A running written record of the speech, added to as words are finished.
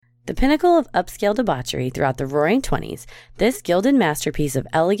The pinnacle of upscale debauchery throughout the Roaring Twenties, this gilded masterpiece of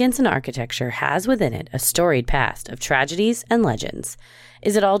elegance and architecture has within it a storied past of tragedies and legends.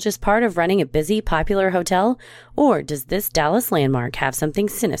 Is it all just part of running a busy, popular hotel? Or does this Dallas landmark have something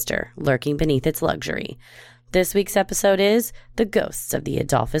sinister lurking beneath its luxury? This week's episode is The Ghosts of the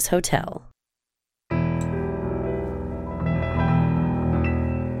Adolphus Hotel.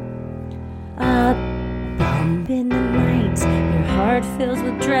 A bump in the night, your heart fills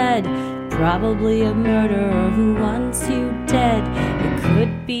with dread. Probably a murderer who wants you dead. It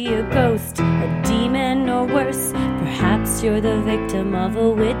could be a ghost, a demon, or worse. Perhaps you're the victim of a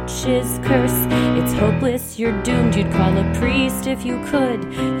witch's curse. It's hopeless, you're doomed. You'd call a priest if you could.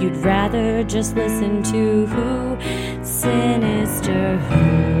 You'd rather just listen to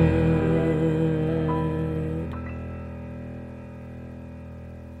Sinisterhood.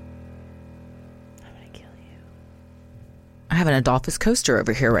 I have an Adolphus coaster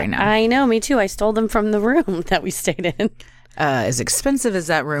over here right now. I know, me too. I stole them from the room that we stayed in. As expensive as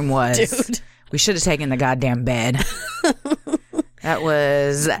that room was, dude, we should have taken the goddamn bed. That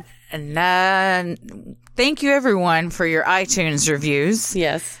was... thank you, everyone, for your iTunes reviews.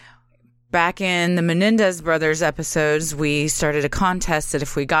 Yes. Back in the Menendez Brothers episodes, we started a contest that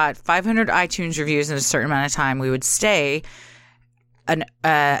if we got 500 iTunes reviews in a certain amount of time, we would stay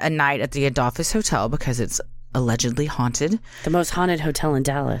a night at the Adolphus Hotel because it's allegedly haunted. The most haunted hotel in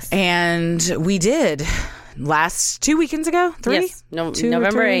Dallas. And we did last 2 weekends ago. Yes.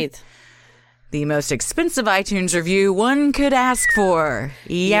 November 8th. The most expensive iTunes review one could ask for.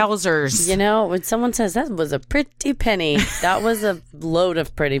 Yowzers. You know, when someone says that was a pretty penny, that was a load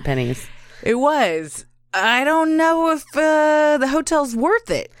of pretty pennies. It was. I don't know if the hotel's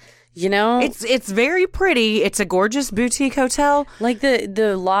worth it. You know, it's very pretty. It's a gorgeous boutique hotel. Like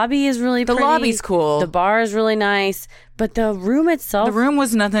the lobby is really pretty. The lobby's cool. The bar is really nice, but the room itself. The room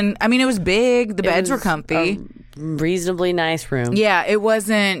was nothing. I mean, it was big. The beds were comfy. A reasonably nice room. Yeah, it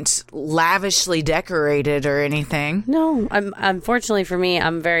wasn't lavishly decorated or anything. No, unfortunately for me,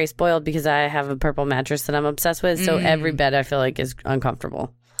 I'm very spoiled because I have a purple mattress that I'm obsessed with. So every bed I feel like is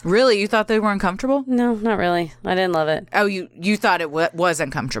uncomfortable. Really? You thought they were uncomfortable? No, not really. I didn't love it. Oh, you thought it was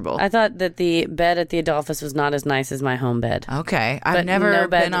uncomfortable? I thought that the bed at the Adolphus was not as nice as my home bed. Okay. I've never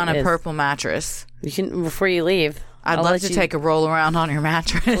been on a purple mattress. You can, before you leave. I'd love to take a roll around on your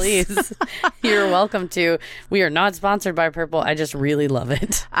mattress. Please. You're welcome to. We are not sponsored by Purple. I just really love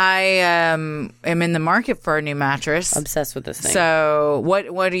it. I am in the market for a new mattress. Obsessed with this thing. So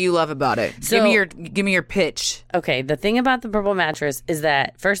what do you love about it? So, give me your pitch. Okay. The thing about the Purple mattress is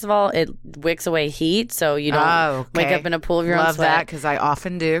that, first of all, it wicks away heat, so you don't wake up in a pool of your own sweat. Love that, because I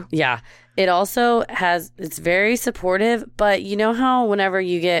often do. Yeah. It also it's very supportive, but you know how whenever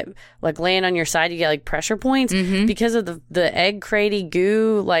you get like laying on your side, you get like pressure points because of the egg cratey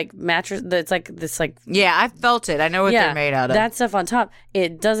goo like mattress that's like this like. Yeah, I felt it. I know what they're made out of. That stuff on top.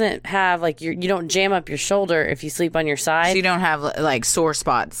 It doesn't have like you don't jam up your shoulder if you sleep on your side. So you don't have like sore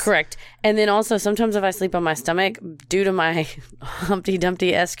spots. Correct. And then also sometimes if I sleep on my stomach, due to my Humpty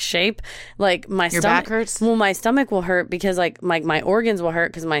Dumpty-esque shape, like my your stomach back hurts. Well, my stomach will hurt because like my organs will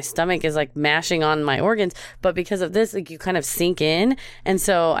hurt because my stomach is like mashing on my organs. But because of this, like you kind of sink in, and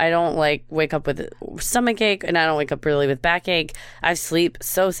so I don't like wake up with stomach ache, and I don't wake up really with backache. I sleep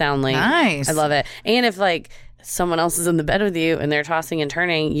so soundly. Nice. I love it. And if like someone else is in the bed with you and they're tossing and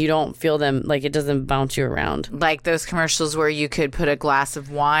turning, you don't feel them, like it doesn't bounce you around. Like those commercials where you could put a glass of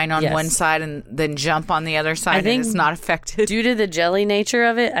wine on one side and then jump on the other side, and it's not affected. Due to the jelly nature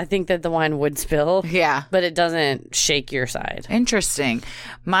of it, I think that the wine would spill. Yeah. But it doesn't shake your side. Interesting.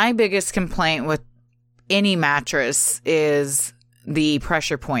 My biggest complaint with any mattress is the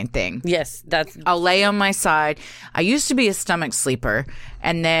pressure point thing. Yes. I'll lay on my side. I used to be a stomach sleeper,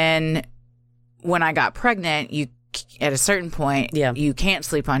 and then when I got pregnant, at a certain point, you can't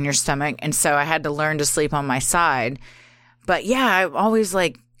sleep on your stomach. And so I had to learn to sleep on my side. But yeah, I always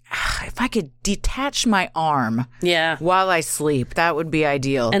like, if I could detach my arm while I sleep, that would be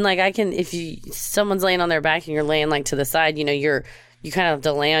ideal. And like if someone's laying on their back and you're laying like to the side, you know, you kind of have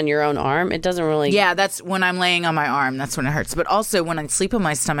to lay on your own arm. It doesn't really. Yeah, that's when I'm laying on my arm. That's when it hurts. But also when I sleep on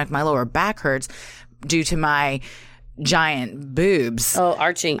my stomach, my lower back hurts due to my giant boobs. Oh,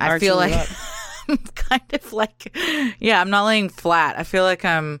 arching. I feel like I'm kind of like, I'm not laying flat. I feel like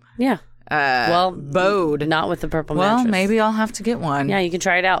I'm bowed. Not with the purple mattress. Well, maybe I'll have to get one. Yeah, you can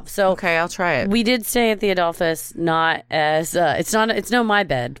try it out. So okay, I'll try it. We did stay at the Adolphus, not as it's no my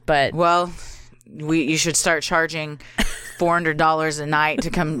bed, but well, you should start charging $400 a night to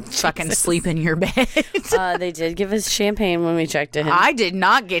come fucking sleep in your bed. They did give us champagne when we checked in. I did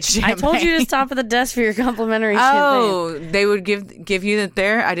not get champagne. I told you to stop at the desk for your complimentary champagne. champagne. They would give you that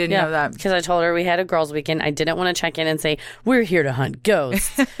there? I didn't know that. Because I told her we had a girls' weekend. I didn't want to check in and say, we're here to hunt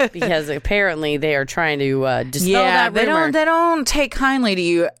ghosts. Because apparently they are trying to dispel that rumor. They don't take kindly to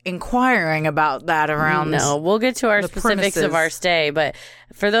you inquiring about that around. No, we'll get to our specifics of our stay. But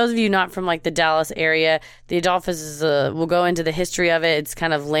for those of you not from like the Dallas area, the Adolphus is we'll go into the history of it. It's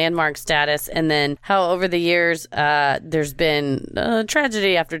kind of landmark status, and then how over the years there's been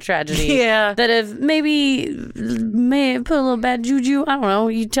tragedy after tragedy that have may have put a little bad juju. I don't know.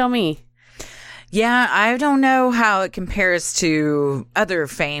 You tell me. Yeah, I don't know how it compares to other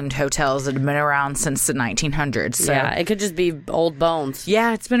famed hotels that have been around since the 1900s. So. Yeah, it could just be old bones.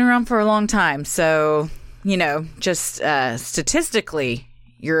 Yeah, it's been around for a long time. So, just statistically,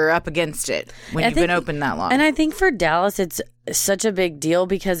 you're up against it when you've been open that long. And I think for Dallas, it's such a big deal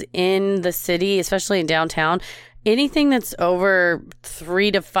because in the city, especially in downtown, anything that's over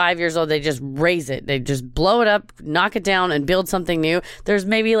 3 to 5 years old, they just raise it. They just blow it up, knock it down, and build something new. There's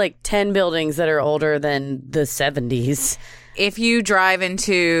maybe like 10 buildings that are older than the 70s. If you drive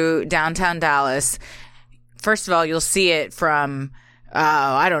into downtown Dallas, first of all, you'll see it from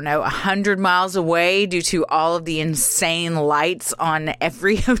 100 miles away due to all of the insane lights on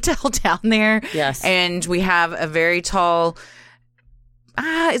every hotel down there. Yes. And we have a very tall,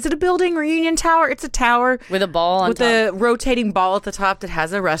 is it a building? Reunion Tower? It's a tower. With a ball on top. With a rotating ball at the top that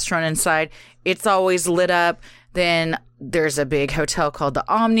has a restaurant inside. It's always lit up. Then there's a big hotel called the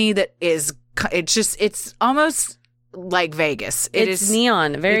Omni that is, it's almost like Vegas. It's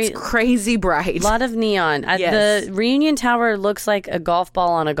neon. It's crazy bright. A lot of neon. Yes. The Reunion Tower looks like a golf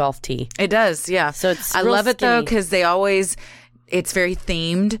ball on a golf tee. It does, yeah. So I love it though because it's very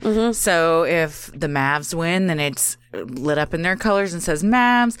themed. Mm-hmm. So if the Mavs win, then it's lit up in their colors and says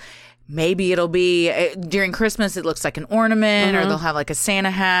Mavs. Maybe it'll be during Christmas. It looks like an ornament, or they'll have like a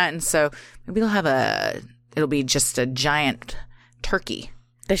Santa hat, and so maybe it'll be just a giant turkey.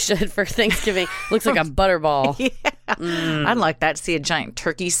 They should for Thanksgiving. Looks like a butterball. Yeah. I'd like that. See a giant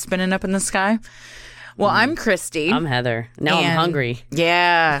turkey spinning up in the sky. Well, I'm Christy. I'm Heather. Now I'm hungry.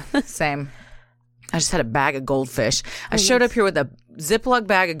 Yeah, same. I just had a bag of goldfish. I showed up here with a Ziploc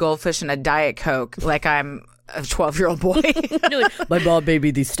bag of goldfish and a Diet Coke like I'm a 12-year-old boy. My Bob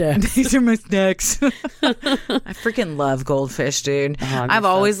baby, these snacks. These are my snacks. I freaking love goldfish, dude. I've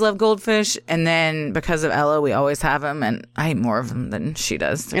always loved goldfish, and then because of Ella, we always have them, and I eat more of them than she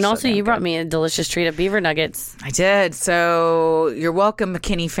does. They're and also, you brought me a delicious treat of beaver nuggets. I did. So you're welcome,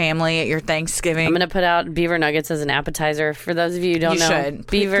 McKinney family, at your Thanksgiving. I'm going to put out beaver nuggets as an appetizer. For those of you who don't know, should.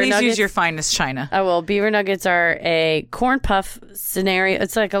 Please use your finest china. I will. Beaver nuggets are a corn puff scenario.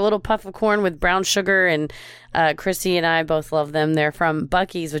 It's like a little puff of corn with brown sugar, and Chrissy and I both love them. They're from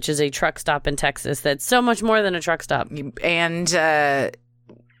Buc-ee's, which is a truck stop in Texas. That's so much more than a truck stop. And to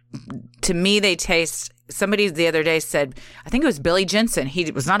me, they taste... Somebody the other day said, I think it was Billy Jensen.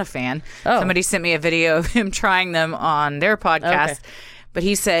 He was not a fan. Oh. Somebody sent me a video of him trying them on their podcast. Okay. But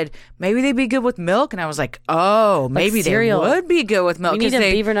he said, maybe they'd be good with milk. And I was like, oh, maybe they would be good with milk. We need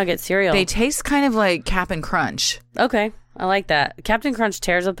a beaver nugget cereal. They taste kind of like Cap'n Crunch. Okay. I like that. Captain Crunch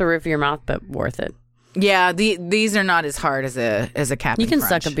tears up the roof of your mouth, but worth it. Yeah, these are not as hard as a Captain You can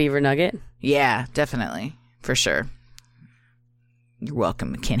Crunch. suck a beaver nugget. Yeah, definitely. For sure. You're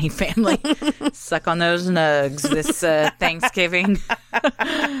welcome, McKinney family. Suck on those nugs this Thanksgiving.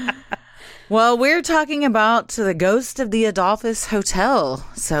 Well, we're talking about the ghost of the Adolphus Hotel,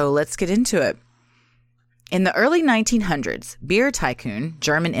 so let's get into it. In the early 1900s, beer tycoon,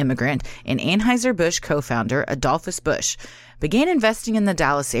 German immigrant, and Anheuser-Busch co-founder Adolphus Busch began investing in the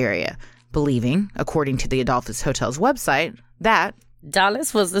Dallas area, believing, according to the Adolphus Hotel's website, that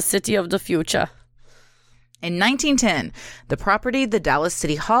Dallas was the city of the future. In 1910, the property the Dallas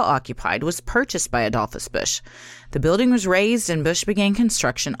City Hall occupied was purchased by Adolphus Busch. The building was razed and Busch began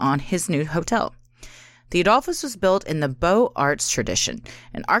construction on his new hotel. The Adolphus was built in the Beaux Arts tradition,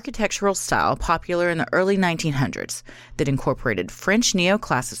 an architectural style popular in the early 1900s that incorporated French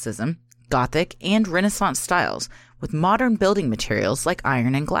neoclassicism, Gothic, and Renaissance styles with modern building materials like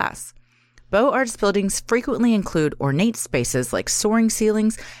iron and glass. Beaux Arts buildings frequently include ornate spaces like soaring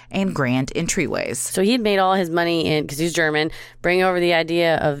ceilings and grand entryways. So he had made all his money in, because he's German, bring over the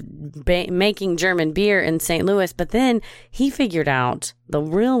idea of making German beer in St. Louis, but then he figured out the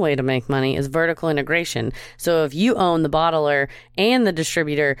real way to make money is vertical integration. So if you own the bottler and the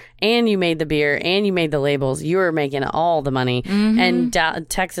distributor and you made the beer and you made the labels, you were making all the money. Mm-hmm. And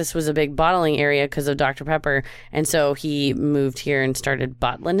Texas was a big bottling area because of Dr. Pepper. And so he moved here and started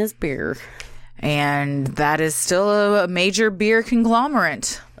bottling his beer. And that is still a major beer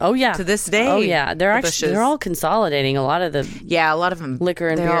conglomerate. Oh, yeah. To this day. Oh, yeah. They're all consolidating a lot of the a lot of them. Liquor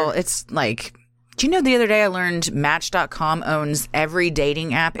and beer. It's like, do you know the other day I learned Match.com owns every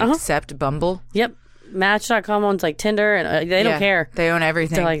dating app except Bumble? Yep. Match.com owns like Tinder, and they don't care. They own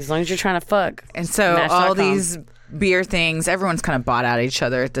everything. They're like, as long as you're trying to fuck. And so Match.com. all these beer things, everyone's kind of bought out each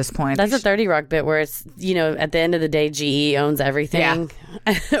other at this point. That's a 30 Rock bit where it's, at the end of the day, GE owns everything.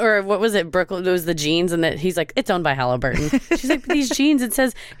 Yeah. Or what was it? Brooklyn, it was the jeans, and that he's like, it's owned by Halliburton. She's like, these jeans, it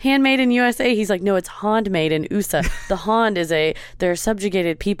says handmade in USA. He's like, no, it's handmade in USA. The Hond they're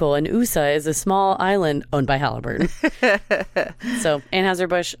subjugated people, and USA is a small island owned by Halliburton. So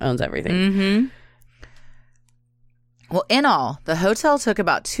Anheuser-Busch owns everything. Mm-hmm. Well, in all, the hotel took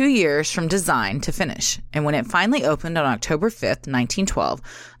about 2 years from design to finish, and when it finally opened on October 5th, 1912,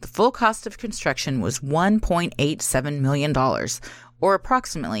 the full cost of construction was $1.87 million, or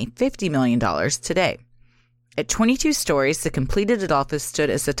approximately $50 million today. At 22 stories, the completed Adolphus stood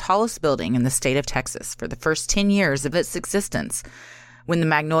as the tallest building in the state of Texas for the first 10 years of its existence. When the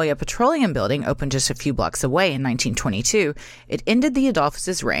Magnolia Petroleum Building opened just a few blocks away in 1922, it ended the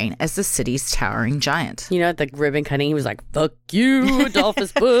Adolphus' reign as the city's towering giant. At the ribbon cutting, he was like, fuck you,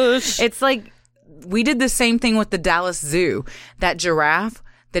 Adolphus Bush. It's like we did the same thing with the Dallas Zoo. That giraffe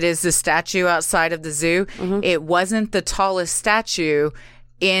that is the statue outside of the zoo, it wasn't the tallest statue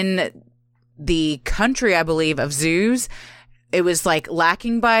in the country, I believe, of zoos. It was like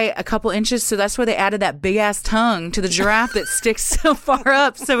lacking by a couple inches, so that's why they added that big ass tongue to the giraffe that sticks so far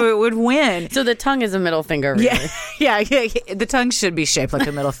up, so it would win. So the tongue is a middle finger, really. Yeah. The tongue should be shaped like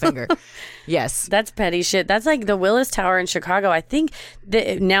a middle finger. Yes, that's petty shit. That's like the Willis Tower in Chicago. I think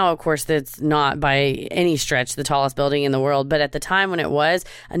that now, of course, that's not by any stretch the tallest building in the world. But at the time when it was,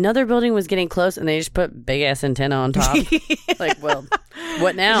 another building was getting close, and they just put big ass antenna on top. Like, well,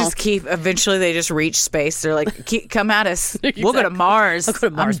 what now? Eventually they just reach space. They're like, come at us. Exactly. We'll go to Mars. I'll go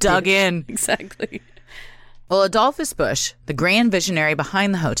to Mars. I'm dug in. Exactly. Well, Adolphus Bush, the grand visionary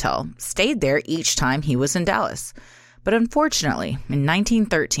behind the hotel, stayed there each time he was in Dallas. But unfortunately, in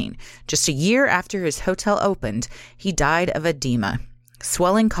 1913, just a year after his hotel opened, he died of edema,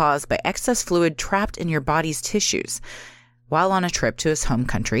 swelling caused by excess fluid trapped in your body's tissues, while on a trip to his home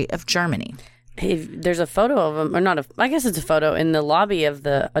country of Germany. There's a photo of him, or not I guess it's a photo in the lobby of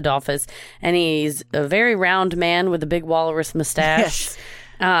the Adolphus, and he's a very round man with a big walrus mustache.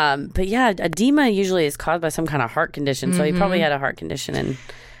 Yes. But yeah, edema usually is caused by some kind of heart condition, so he probably had a heart condition and...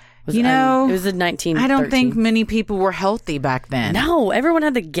 it was in 1913. I don't think many people were healthy back then. No, everyone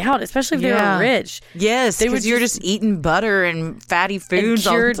had the gout, especially if they were rich. Yes, because you're just eating butter and fatty foods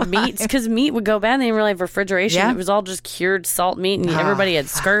and cured all the time. meats, because meat would go bad and they didn't really have refrigeration. Yeah. It was all just cured salt meat, and everybody had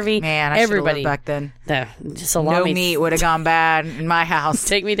scurvy. Man, I should have lived back then. Salami. No meat would have gone bad in my house.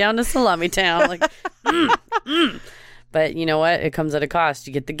 Take me down to Salami Town. Like, But you know what? It comes at a cost.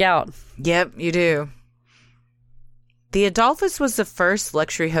 You get the gout. Yep, you do. The Adolphus was the first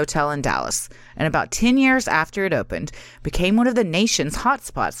luxury hotel in Dallas, and about 10 years after it opened, became one of the nation's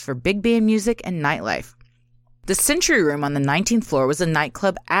hotspots for big band music and nightlife. The Century Room on the 19th floor was a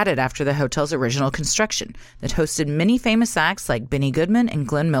nightclub added after the hotel's original construction that hosted many famous acts like Benny Goodman and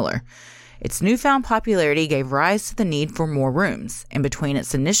Glenn Miller. Its newfound popularity gave rise to the need for more rooms, and between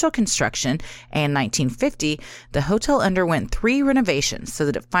its initial construction and 1950, the hotel underwent 3 renovations so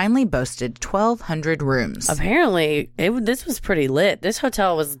that it finally boasted 1,200 rooms. Apparently, this was pretty lit. This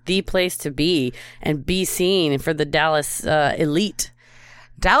hotel was the place to be and be seen for the Dallas elite.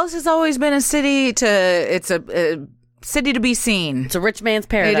 Dallas has always been a city to be seen. It's a rich man's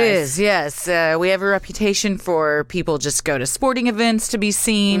paradise. It is, yes. We have a reputation for people just go to sporting events to be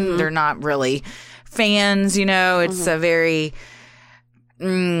seen. Mm-hmm. They're not really fans, It's a very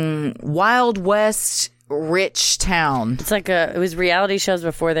Wild West rich town. It's like it was reality shows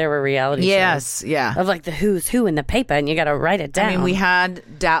before there were reality shows. Yes, yeah. Of like the who's who in the paper, and you got to write it down. I mean, we had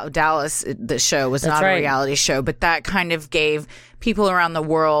Dallas, the show was not a reality show, but that kind of gave people around the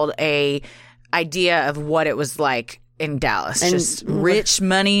world a idea of what it was like in Dallas. And just rich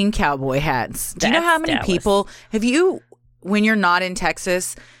money and cowboy hats. Do you know how many people have you, when you're not in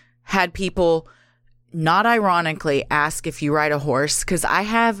Texas, had people not ironically ask if you ride a horse? Because I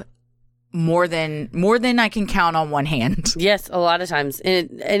have more than I can count on one hand. Yes, a lot of times.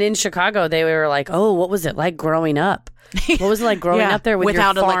 And in Chicago, they were like, "Oh, what was it like growing up? What was it like growing up there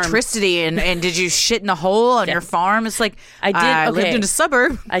without your farm? Electricity? And did you shit in a hole on your farm?" It's like, I lived in a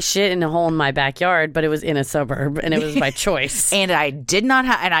suburb. I shit in a hole in my backyard, but it was in a suburb, and it was by choice. And I did not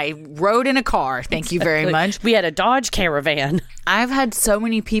and I rode in a car. Thank you very much. We had a Dodge Caravan. I've had so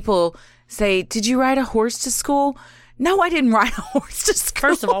many people say, "Did you ride a horse to school?" No, I didn't ride a horse to school.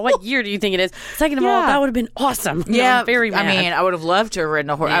 First of all, what year do you think it is? Second of all, that would have been awesome. Yeah. I'm very mad. I mean, I would have loved to have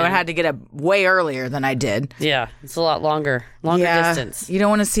ridden a horse. I would have had to get up way earlier than I did. Yeah. It's a lot longer distance. You don't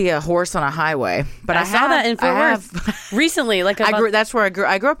want to see a horse on a highway. But I saw that in Fort Worth recently. Like that's where I grew.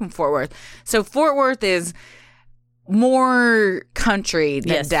 I grew up in Fort Worth. So Fort Worth is more country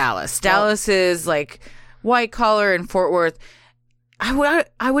than Dallas. Dallas is like white collar, and Fort Worth,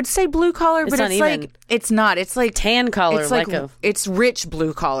 I would say blue collar, but it's like it's not. It's like tan collar. It's rich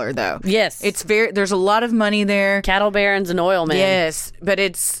blue collar though. Yes, there's a lot of money there. Cattle barons and oil men. Yes, but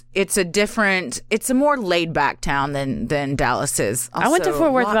it's a more laid back town than Dallas is. Also, I went to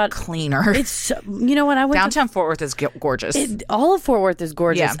Fort Worth about cleaner. It's you know what I went downtown Fort Worth is gorgeous. All of Fort Worth is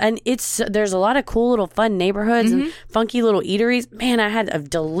gorgeous, yeah. And there's a lot of cool little fun neighborhoods and funky little eateries. Man, I had a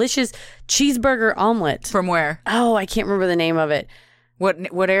delicious cheeseburger omelet. From where? Oh, I can't remember the name of it.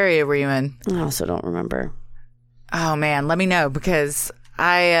 What area were you in? I also don't remember. Oh man, let me know, because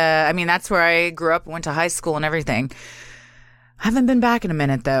I mean that's where I grew up, went to high school and everything. I haven't been back in a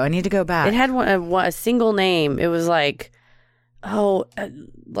minute though. I need to go back. It had a single name. It was like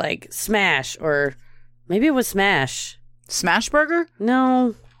Smash, or maybe it was Smash. Smash Burger?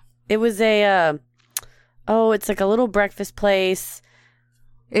 No, it was it's like a little breakfast place.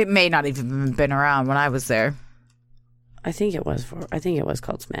 It may not even been around when I was there. I think it was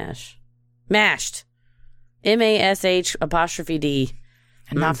called Smash. Mashed. MASH''D.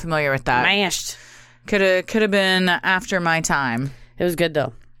 I'm not familiar with that. Mashed. Could have been after my time. It was good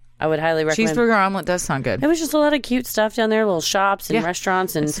though. I would highly recommend. Cheeseburger omelet does sound good. It was just a lot of cute stuff down there, little shops and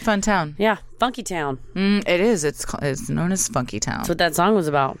restaurants, and it's a fun town. Yeah, funky town. It is. It's known as Funky Town. That's what that song was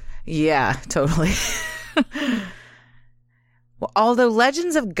about. Yeah, totally. Well, although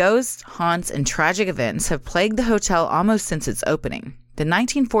legends of ghosts, haunts, and tragic events have plagued the hotel almost since its opening, the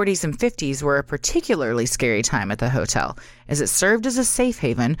 1940s and 50s were a particularly scary time at the hotel, as it served as a safe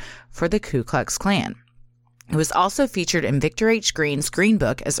haven for the Ku Klux Klan. It was also featured in Victor H. Green's Green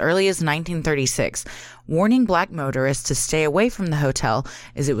Book as early as 1936, warning black motorists to stay away from the hotel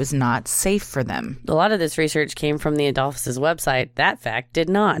as it was not safe for them. A lot of this research came from the Adolphus' website. That fact did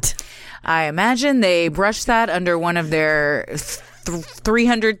not. I imagine they brushed that under one of their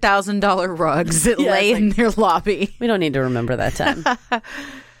 $300,000 rugs that lay in their lobby. We don't need to remember that time.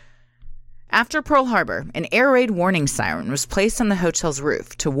 After Pearl Harbor, an air raid warning siren was placed on the hotel's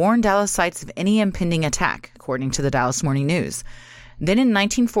roof to warn Dallasites of any impending attack, according to the Dallas Morning News. Then in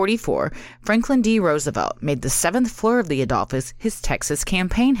 1944, Franklin D. Roosevelt made the 7th floor of the Adolphus his Texas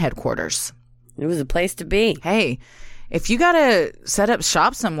campaign headquarters. It was a place to be. Hey, if you got to set up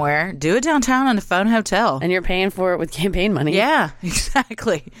shop somewhere, do it downtown in a fun hotel. And you're paying for it with campaign money. Yeah,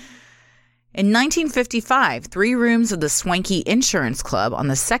 exactly. In 1955, 3 rooms of the Swanky Insurance Club on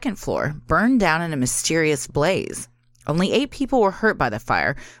the 2nd floor burned down in a mysterious blaze. Only 8 people were hurt by the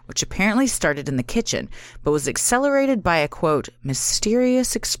fire, which apparently started in the kitchen, but was accelerated by a, quote,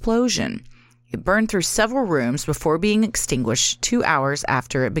 mysterious explosion. It burned through several rooms before being extinguished 2 hours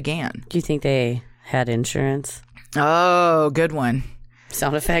after it began. Do you think they had insurance? Oh, good one.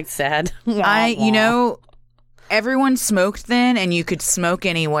 Sound effect sad. Everyone smoked then, and you could smoke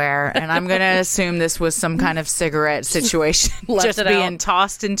anywhere. And I'm going to assume this was some kind of cigarette situation. Just being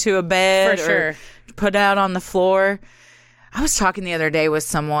tossed into a bed or put out on the floor. I was talking the other day with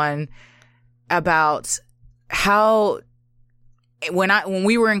someone about how when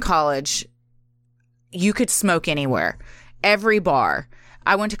we were in college, you could smoke anywhere. Every bar.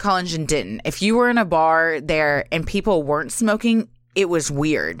 I went to college and didn't. If you were in a bar there and people weren't smoking, it was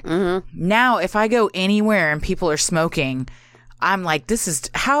weird. Mm-hmm. Now, if I go anywhere and people are smoking, I'm like, this is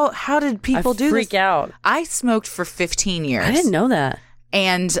how did people do this? Freak out. I smoked for 15 years. I didn't know that.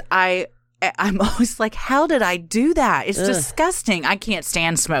 And I'm always like, how did I do that? It's disgusting. I can't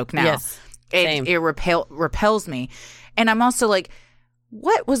stand smoke now. Yes, same. It repels me. And I'm also like,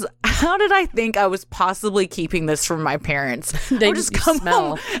 how did I think I was possibly keeping this from my parents? They just come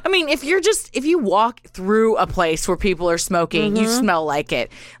home. I mean, if you walk through a place where people are smoking, you smell like it.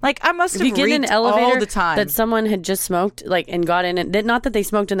 Like, I must have reeked all the time. That someone had just smoked, like, and got in it. Not that they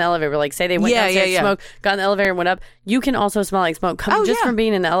smoked in the elevator, like, say they went downstairs, smoked, got in the elevator and went up. You can also smell like smoke from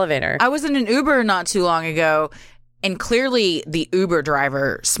being in the elevator. I was in an Uber not too long ago, and clearly the Uber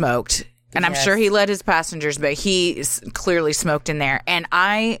driver smoked. And I'm sure he let his passengers, but he clearly smoked in there. And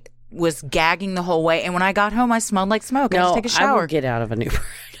I was gagging the whole way. And when I got home, I smelled like smoke. I had to take a shower. I would get out of an Uber.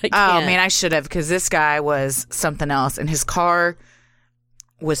 Oh, man, I should have, because this guy was something else. And his car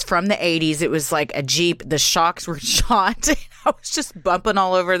was from the 80s. It was like a Jeep. The shocks were shot. I was just bumping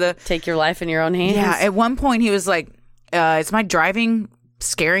all over the... Take your life in your own hands? Yeah. At one point, he was like, is my driving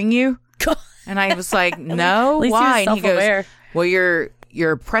scaring you? And I was like, no, why? And he goes, well,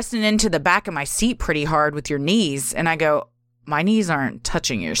 you're pressing into the back of my seat pretty hard with your knees. And I go, my knees aren't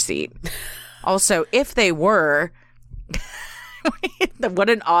touching your seat. Also, if they were, what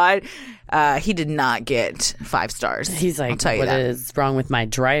an odd, he did not get 5 stars. He's like, what is wrong with my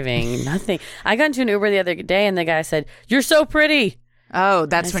driving? Nothing. I got into an Uber the other day and the guy said, you're so pretty. Oh,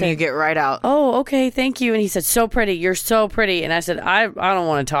 that's when you get right out. Oh, okay, thank you. And he said, so pretty. You're so pretty. And I said, I don't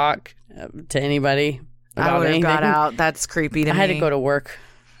want to talk to anybody about I would have anything. got out. That's creepy to me. I had to go to work.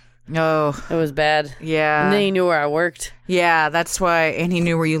 Oh. It was bad. Yeah. And then he knew where I worked. Yeah, that's why. And he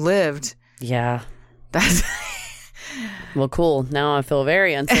knew where you lived. Yeah. That's well, cool. Now I feel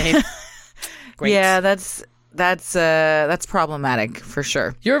very unsafe. Great. Yeah, that's problematic for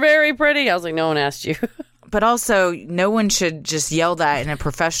sure. You're very pretty. I was like, no one asked you. But also, no one should just yell that in a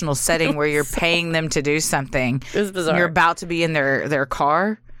professional setting where you're paying them to do something. It was bizarre. You're about to be in their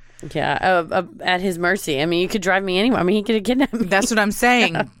car. Yeah, at his mercy. I mean, you could drive me anywhere. I mean, he could have kidnapped me. That's what I'm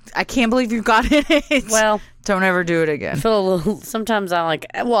saying. I can't believe you got it. Well, don't ever do it again. I feel a little. Sometimes I'm like,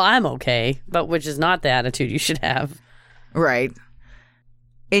 well, I'm okay, but which is not the attitude you should have. Right.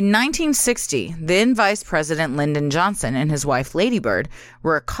 In 1960, then Vice President Lyndon Johnson and his wife Lady Bird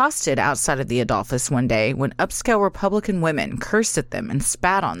were accosted outside of the Adolphus one day when upscale Republican women cursed at them and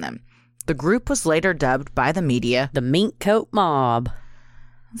spat on them. The group was later dubbed by the media the Mink Coat Mob.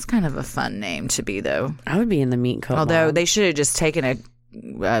 It's kind of a fun name to be, though. I would be in the Mink Coat Although Mob. They should have just taken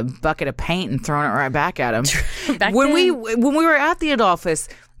a bucket of paint and thrown it right back at them. When we were at the Adolphus,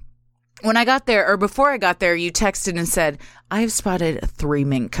 when I got there, or before I got there, you texted and said, I have spotted 3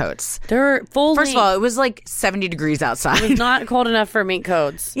 mink coats. They're full First of all, it was like 70 degrees outside. It was not cold enough for mink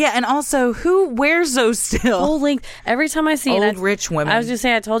coats. Yeah, and also, who wears those still? Full length. Every time I see old rich women. I was just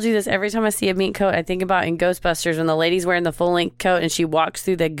saying, I told you this. Every time I see a mink coat, I think about in Ghostbusters when the lady's wearing the full length coat and she walks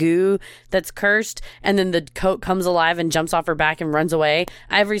through the goo that's cursed, and then the coat comes alive and jumps off her back and runs away.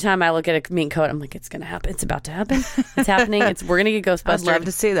 Every time I look at a mink coat, I'm like, it's gonna happen. It's about to happen. It's happening. We're gonna get Ghostbusters. I'd love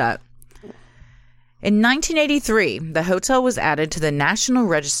to see that. In 1983, the hotel was added to the National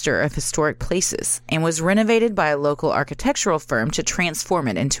Register of Historic Places and was renovated by a local architectural firm to transform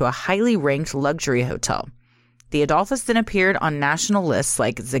it into a highly ranked luxury hotel. The Adolphus then appeared on national lists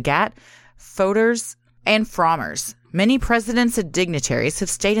like Zagat, Fodor's, and Frommer's. Many presidents and dignitaries have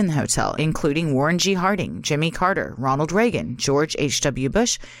stayed in the hotel, including Warren G. Harding, Jimmy Carter, Ronald Reagan, George H.W.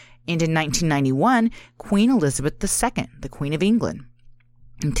 Bush, and in 1991, Queen Elizabeth II, the Queen of England.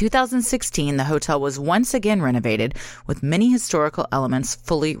 In 2016, the hotel was once again renovated with many historical elements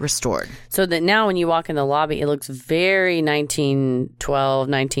fully restored. So that now when you walk in the lobby, it looks very 1912,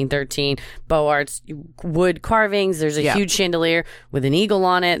 1913. Beaux Arts, wood carvings. There's a huge chandelier with an eagle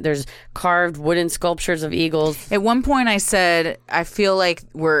on it. There's carved wooden sculptures of eagles. At one point I said, I feel like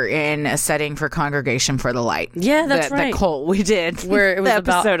we're in a setting for Congregation for the Light. Yeah, that's right. The cult we did. Where it was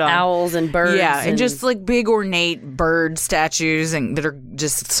about owls and birds. Yeah, and just like big ornate bird statues and that are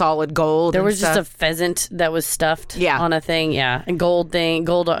just solid gold. There was stuff. just a pheasant that was stuffed on a thing. Yeah, and gold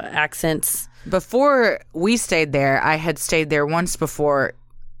accents. Before we stayed there, I had stayed there once before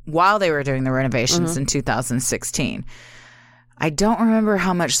while they were doing the renovations in 2016. I don't remember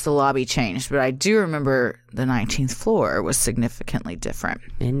how much the lobby changed, but I do remember the 19th floor was significantly different.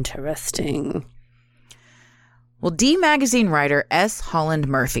 Interesting. Well, D Magazine writer S. Holland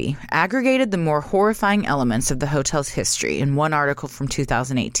Murphy aggregated the more horrifying elements of the hotel's history in one article from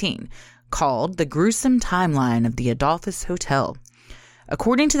 2018 called The Gruesome Timeline of the Adolphus Hotel.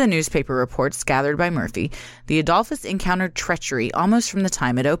 According to the newspaper reports gathered by Murphy, the Adolphus encountered treachery almost from the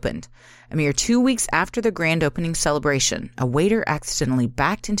time it opened. A mere 2 weeks after the grand opening celebration, a waiter accidentally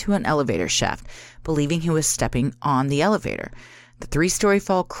backed into an elevator shaft, believing he was stepping on the elevator. The 3-story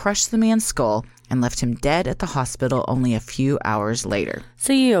fall crushed the man's skull and left him dead at the hospital only a few hours later.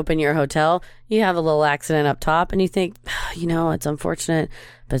 So you open your hotel, you have a little accident up top, and you think, it's unfortunate,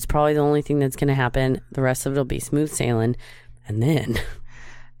 but it's probably the only thing that's going to happen. The rest of it will be smooth sailing. And then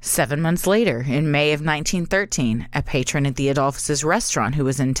 7 months later, in May of 1913, a patron at the Adolphus's restaurant who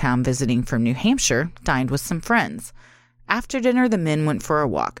was in town visiting from New Hampshire dined with some friends. After dinner, the men went for a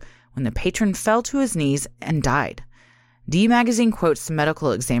walk when the patron fell to his knees and died. D Magazine quotes the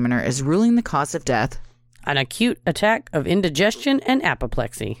medical examiner as ruling the cause of death an acute attack of indigestion and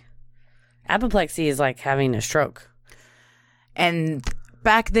apoplexy. Apoplexy is like having a stroke. And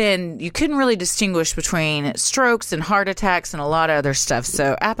back then, you couldn't really distinguish between strokes and heart attacks and a lot of other stuff.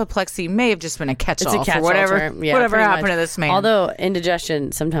 So apoplexy may have just been a catch-all for whatever happened to this man. Although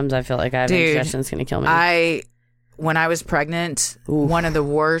indigestion, sometimes I feel like I have indigestion is going to kill me. When I was pregnant, one of the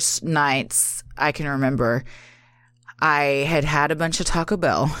worst nights I can remember, I had a bunch of Taco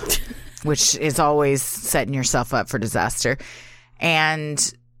Bell. which is always setting yourself up for disaster.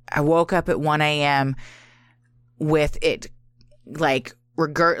 And I woke up at 1 a.m. with it like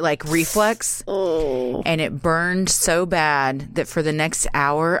reflex, and it burned so bad that for the next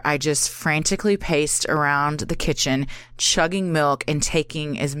hour I just frantically paced around the kitchen, chugging milk and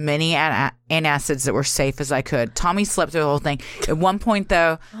taking as many antacids that were safe as I could. Tommy slept through the whole thing. At one point,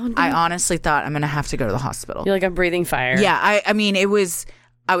 though, I honestly thought I'm going to have to go to the hospital. You're like, I'm breathing fire. Yeah, I mean,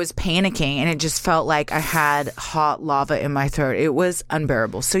 I was panicking, and it just felt like I had hot lava in my throat. It was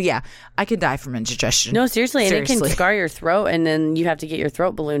unbearable. So, yeah, I could die from indigestion. No, seriously. And it can scar your throat, and then you have to get your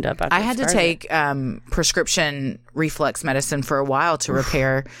throat ballooned up after I had to take prescription reflux medicine for a while to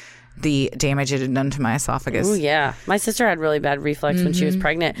repair the damage it had done to my esophagus. Oh, yeah. My sister had really bad reflux when she was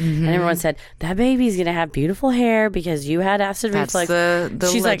pregnant, and everyone said, that baby's going to have beautiful hair because you had acid reflux. The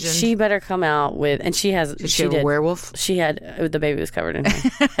She's legend. like, she better come out with, and she has. Did she have a werewolf? She had, the baby was covered in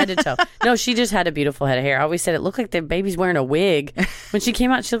hair, head to toe. No, she just had a beautiful head of hair. I always said it looked like the baby's wearing a wig. When she came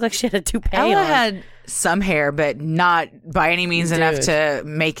out, she looked like she had a toupee Ella on. had some hair, but not by any means enough to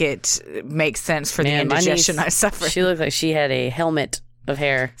make it make sense for the indigestion I suffered. She looked like she had a helmet of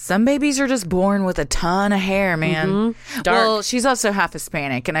hair. Some babies are just born with a ton of hair, man. Dark. Well, she's also half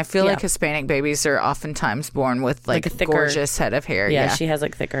Hispanic, and I feel like Hispanic babies are oftentimes born with like a thicker, gorgeous head of hair. Yeah, she has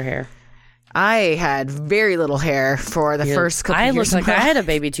like thicker hair. I had very little hair for the first couple of years. I looked like I had a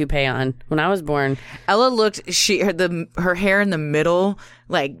baby toupee on when I was born. Ella looked, her hair in the middle,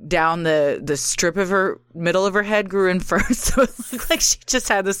 like down the strip of her middle of her head grew in first. So it looked like she just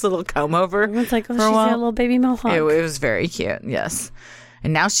had this little comb over. It's like, oh, she's got a little baby mohawk. It was very cute, yes.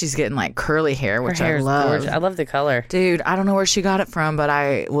 And now she's getting like curly hair, which I love. Gorgeous. I love the color. Dude, I don't know where she got it from, but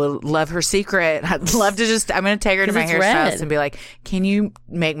I will love her secret. I'd love to I'm going to take her to my hairstylist and be like, can you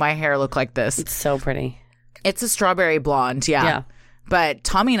make my hair look like this? It's so pretty. It's a strawberry blonde, yeah. But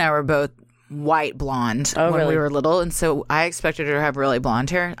Tommy and I were both white blonde when we were little, and so I expected her to have really blonde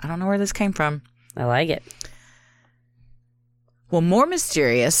hair. I don't know where this came from. I like it. Well, more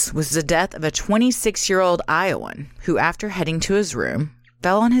mysterious was the death of a 26-year-old Iowan who, after heading to his room,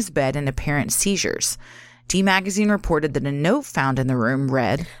 fell on his bed in apparent seizures. D Magazine reported that a note found in the room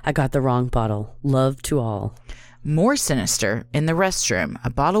read, I got the wrong bottle. Love to all. More sinister, in the restroom, a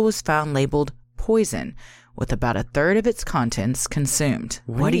bottle was found labeled poison, with about a third of its contents consumed.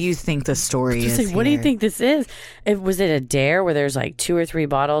 What do you think the story is? What do you think this is? Was it a dare where there's like 2 or 3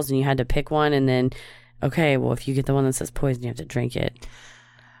 bottles and you had to pick one and then, okay, well, if you get the one that says poison, you have to drink it?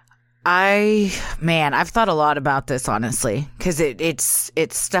 I've thought a lot about this, honestly, because it's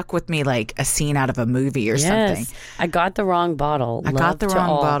stuck with me like a scene out of a movie or something. I got the wrong bottle.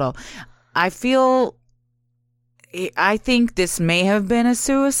 I think this may have been a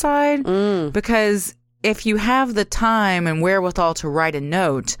suicide because if you have the time and wherewithal to write a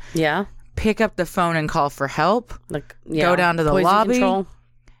note, pick up the phone and call for help, go down to the lobby. Control.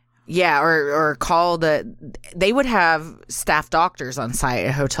 Yeah, or call they would have staff doctors on site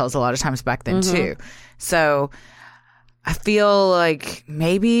at hotels a lot of times back then too. So I feel like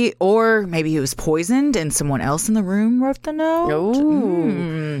maybe he was poisoned and someone else in the room wrote the note.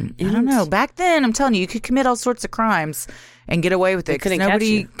 I don't know. Back then, I'm telling you, you could commit all sorts of crimes and get away with it because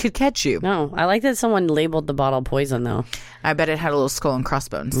nobody could catch you. No, I like that someone labeled the bottle poison, though. I bet it had a little skull and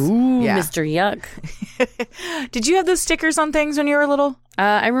crossbones. Ooh, yeah. Mr. Yuck. Did you have those stickers on things when you were little?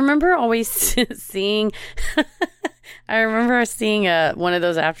 I remember always seeing... I remember seeing one of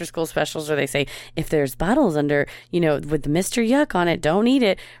those after-school specials where they say, if there's bottles under, with Mr. Yuck on it, don't eat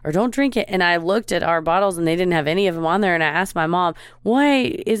it or don't drink it. And I looked at our bottles and they didn't have any of them on there. And I asked my mom,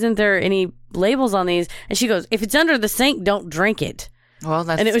 why isn't there any labels on these? And she goes, if it's under the sink, don't drink it. Well,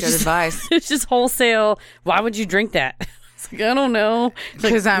 that's good advice. It's just wholesale. Why would you drink that? It's like, I don't know.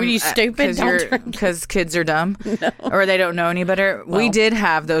 Because were you stupid? Because kids are dumb, no. Or they don't know any better. Well, we did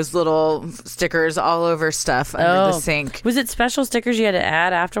have those little stickers all over stuff under the sink. Was it special stickers you had to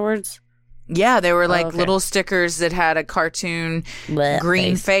add afterwards? Yeah, they were like little stickers that had a cartoon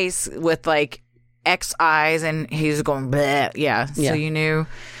green face with like X eyes, and he's going bleh. Yeah, so you knew.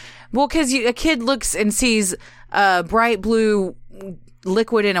 Well, because a kid looks and sees bright blue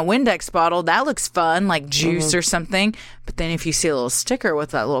liquid in a Windex bottle, that looks fun, like juice or something. But then if you see a little sticker with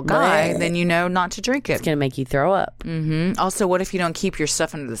that little guy, then you know not to drink it. It's going to make you throw up. Also, what if you don't keep your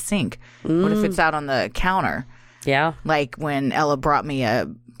stuff under the sink? What if it's out on the counter? Yeah. Like when Ella brought me a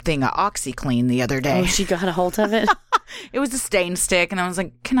thing of OxyClean the other day. Oh, she got a hold of it? It was a stain stick, and I was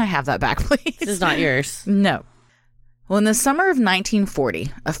like, can I have that back, please? This is not yours. No. Well, in the summer of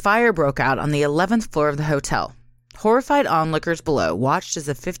 1940, a fire broke out on the 11th floor of the hotel. Horrified onlookers below watched as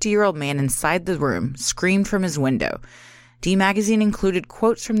a 50-year-old man inside the room screamed from his window. D Magazine included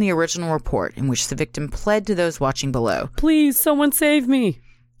quotes from the original report in which the victim pled to those watching below. Please, someone save me.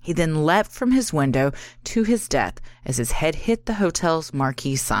 He then leapt from his window to his death as his head hit the hotel's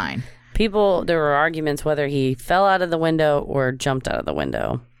marquee sign. There were arguments whether he fell out of the window or jumped out of the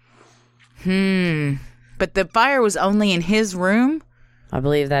window. But the fire was only in his room? I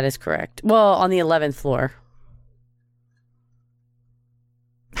believe that is correct. Well, on the 11th floor.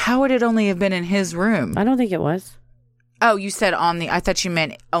 How would it only have been in his room? I don't think it was. Oh, you said I thought you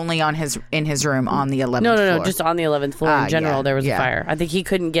meant only in his room on the 11th floor. No, just on the 11th floor in general there was a fire. I think he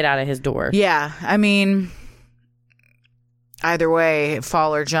couldn't get out of his door. Yeah, I mean, either way,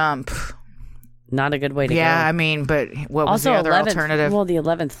 fall or jump. Not a good way to go. Yeah, I mean, but what was the other alternative? Well, the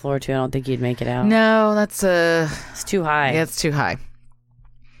 11th floor, too. I don't think you'd make it out. No, that's it's too high. Yeah, it's too high.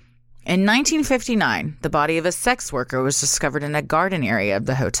 In 1959, the body of a sex worker was discovered in a garden area of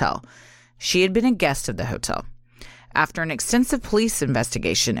the hotel. She had been a guest of the hotel. After an extensive police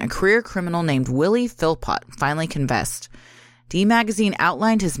investigation, a career criminal named Willie Philpott finally confessed. D Magazine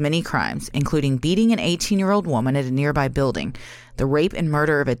outlined his many crimes, including beating an 18-year-old woman at a nearby building, the rape and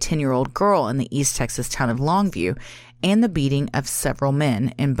murder of a 10-year-old girl in the East Texas town of Longview, and the beating of several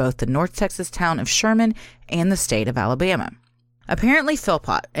men in both the North Texas town of Sherman and the state of Alabama. Apparently,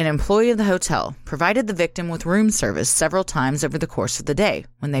 Philpott, an employee of the hotel, provided the victim with room service several times over the course of the day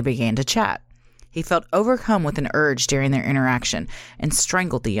when they began to chat. He felt overcome with an urge during their interaction and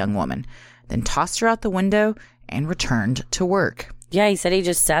strangled the young woman, then tossed her out the window and returned to work. Yeah, he said he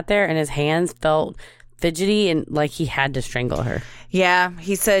just sat there and his hands felt fidgety and like he had to strangle her. Yeah,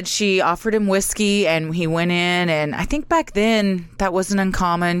 he said she offered him whiskey and he went in, and I think back then that wasn't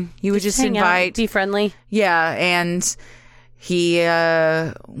uncommon. You would just invite... Be friendly. Yeah, and he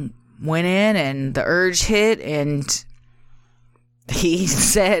went in and the urge hit and he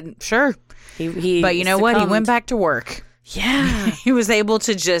said, sure. But you know what? He went back to work. Yeah. He was able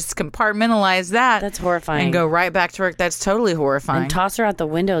to just compartmentalize that. That's horrifying. And go right back to work. That's totally horrifying. And toss her out the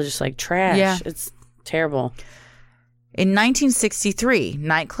window just like trash. Yeah. It's terrible. In 1963,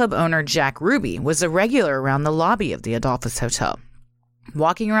 nightclub owner Jack Ruby was a regular around the lobby of the Adolphus Hotel,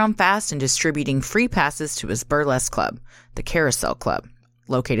 walking around fast and distributing free passes to his burlesque club, the Carousel Club,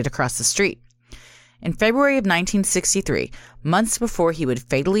 located across the street. In February of 1963, months before he would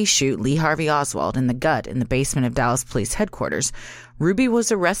fatally shoot Lee Harvey Oswald in the gut in the basement of Dallas Police Headquarters, Ruby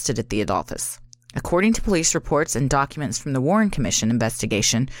was arrested at the Adolphus. According to police reports and documents from the Warren Commission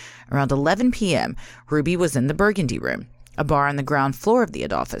investigation, around 11 p.m., Ruby was in the Burgundy Room, a bar on the ground floor of the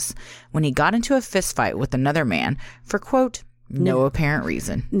Adolphus, when he got into a fistfight with another man for, quote, no apparent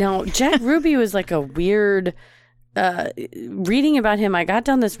reason. Now, Jack Ruby was like a weird... reading about him, I got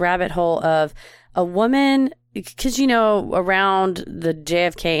down this rabbit hole of a woman, because, you know, around the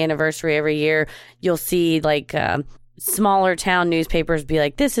JFK anniversary every year, you'll see like smaller town newspapers be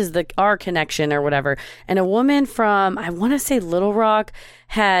like, this is our connection or whatever. And a woman from, I want to say Little Rock,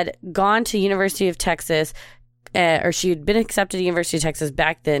 had gone to University of Texas, or she had been accepted to University of Texas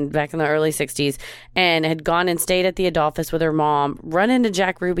back in the early 60s, and had gone and stayed at the Adolphus with her mom, run into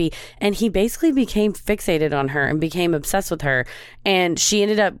Jack Ruby, and he basically became fixated on her and became obsessed with her. And she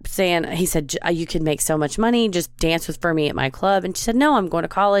ended up saying, he said, you could make so much money, just dance for me at my club. And she said, no, I'm going to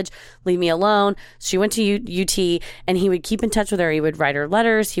college, leave me alone. She went to UT, and he would keep in touch with her. He would write her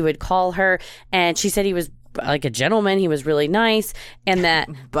letters, he would call her, and she said he was like a gentleman. He was really nice, and that,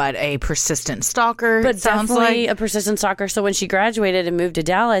 but a persistent stalker. But sounds definitely like a persistent stalker. So when she graduated and moved to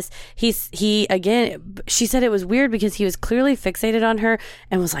Dallas, he again. She said it was weird because he was clearly fixated on her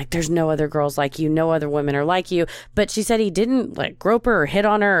and was like, "There's no other girls like you. No other women are like you." But she said he didn't like grope her or hit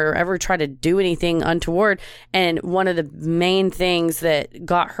on her or ever try to do anything untoward. And one of the main things that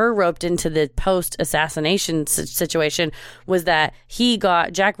got her roped into the post-assassination situation was that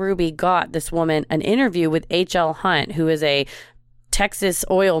Jack Ruby got this woman an interview with H.L. Hunt, who is a Texas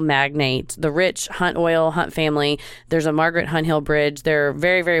oil magnate, the rich Hunt family. There's a Margaret Hunt Hill Bridge. They're a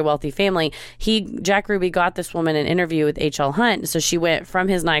very, very wealthy family. Jack Ruby got this woman an interview with H.L. Hunt. So she went from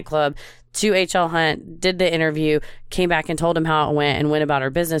his nightclub to H.L. Hunt, did the interview, came back and told him how it went and went about her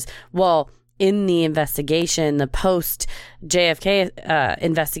business. Well, in the investigation, the post-JFK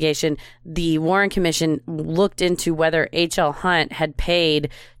investigation, the Warren Commission looked into whether H.L. Hunt had paid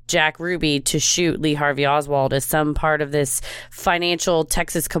Jack Ruby to shoot Lee Harvey Oswald as some part of this financial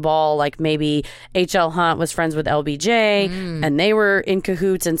Texas cabal. Like maybe H.L. Hunt was friends with LBJ and they were in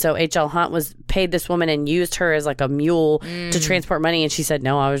cahoots, and so H.L. Hunt was paid this woman and used her as like a mule to transport money. And she said,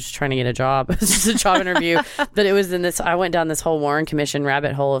 no, I was just trying to get a job. It was just a job interview. But it was in this, I went down this whole Warren Commission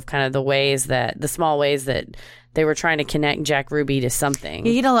rabbit hole of kind of the small ways that they were trying to connect Jack Ruby to something.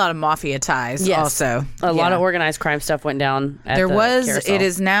 He had a lot of mafia ties also. A lot of organized crime stuff went down at Carousel. It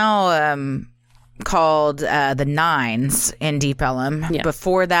is now called the Nines in Deep Ellum. Yeah.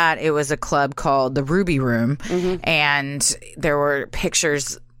 Before that, it was a club called the Ruby Room. Mm-hmm. And there were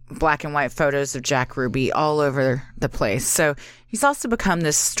pictures, black and white photos of Jack Ruby all over the place. So he's also become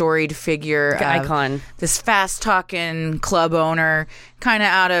this storied figure. Icon. This fast-talking club owner, kind of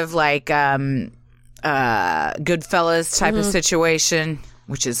out of like Goodfellas type of situation,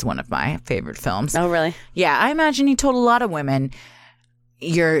 which is one of my favorite films. Oh, really? Yeah, I imagine he told a lot of women,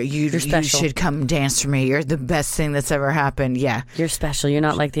 you should come dance for me. You're the best thing that's ever happened. Yeah. You're special. You're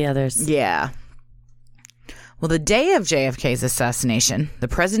not like the others. Yeah. Well, the day of JFK's assassination, the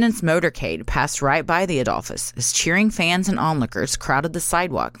president's motorcade passed right by the Adolphus as cheering fans and onlookers crowded the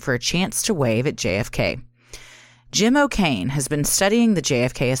sidewalk for a chance to wave at JFK. Jim O'Kane has been studying the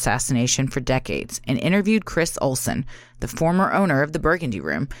JFK assassination for decades and interviewed Chris Olsen, the former owner of the Burgundy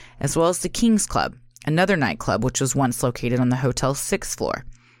Room, as well as the King's Club, another nightclub which was once located on the hotel's 6th floor.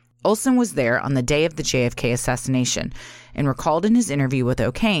 Olsen was there on the day of the JFK assassination and recalled in his interview with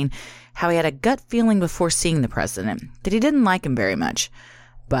O'Kane how he had a gut feeling before seeing the president that he didn't like him very much.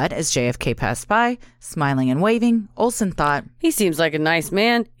 But as JFK passed by, smiling and waving, Olsen thought, he seems like a nice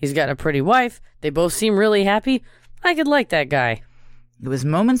man. He's got a pretty wife. They both seem really happy. I could like that guy. It was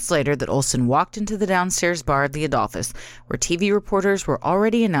moments later that Olsen walked into the downstairs bar of the Adolphus, where TV reporters were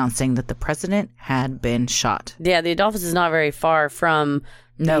already announcing that the president had been shot. Yeah, the Adolphus is not very far from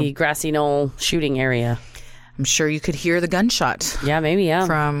the Grassy Knoll shooting area. I'm sure you could hear the gunshot. Yeah, maybe, yeah.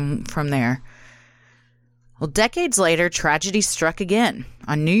 From there. Well, decades later, tragedy struck again.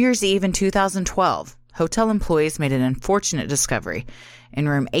 On New Year's Eve in 2012, hotel employees made an unfortunate discovery. In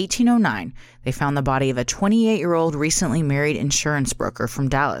room 1809, they found the body of a 28-year-old recently married insurance broker from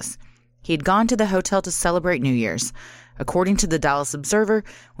Dallas. He had gone to the hotel to celebrate New Year's. According to the Dallas Observer,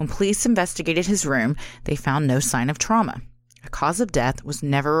 when police investigated his room, they found no sign of trauma. A cause of death was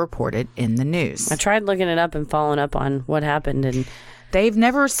never reported in the news. I tried looking it up and following up on what happened, and they've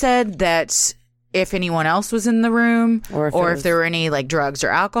never said that if anyone else was in the room or if there were any like drugs or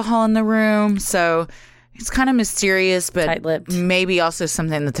alcohol in the room. So it's kind of mysterious, but tight-lipped. Maybe also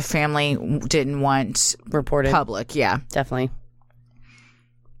something that the family didn't want reported public. Yeah, definitely.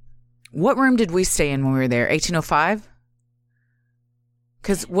 What room did we stay in when we were there? 1805?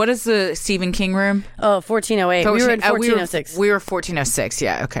 Because what is the Stephen King room? Oh, 1408. We were in 1406. We were 1406.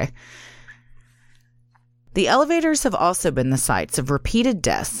 Yeah, okay. The elevators have also been the sites of repeated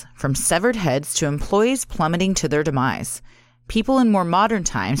deaths, from severed heads to employees plummeting to their demise. People in more modern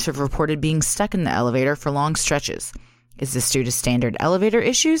times have reported being stuck in the elevator for long stretches. Is this due to standard elevator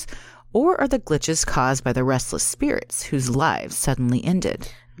issues, or are the glitches caused by the restless spirits whose lives suddenly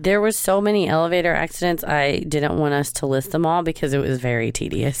ended? There were so many elevator accidents, I didn't want us to list them all because it was very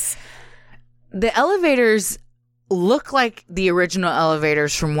tedious. The elevators look like the original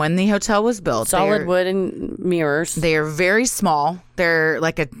elevators from when the hotel was built. Solid wood and mirrors. They are very small. They're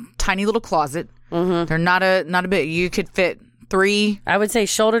like a tiny little closet. Mm-hmm. They're not a bit. You could fit 3. I would say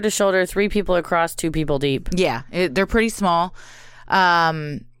shoulder to shoulder, 3 people across, 2 people deep. Yeah, they're pretty small.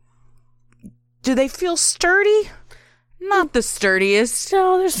 Do they feel sturdy? Not the sturdiest.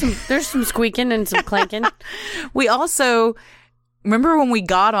 No, there's some squeaking and some clanking. We also remember when we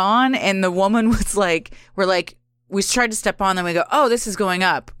got on and the woman was like, we tried to step on, then we go, oh, this is going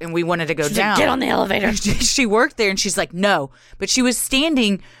up, and we wanted to go down. Like, get on the elevator. She worked there, and she's like, no, but she was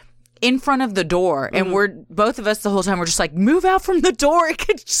standing in front of the door, and we're both of us the whole time we're just like, move out from the door. It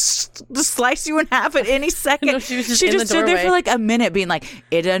could just slice you in half at any second. No, she just stood there for like a minute being like,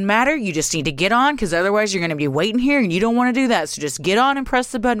 it doesn't matter, you just need to get on, because otherwise you're going to be waiting here and you don't want to do that, so just get on and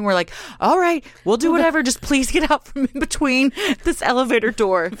press the button. We're like, all right, we'll do whatever, just please get out from in between this elevator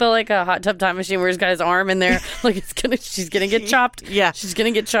door. I feel like a hot tub time machine where he's got his arm in there like she's gonna get chopped. Yeah, she's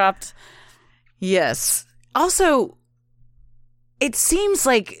gonna get chopped. Yes. Also, it seems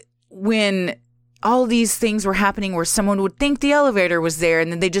like when all these things were happening where someone would think the elevator was there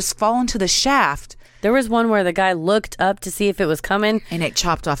and then they just fall into the shaft. There was one where the guy looked up to see if it was coming. And it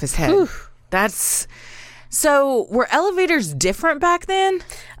chopped off his head. So were elevators different back then?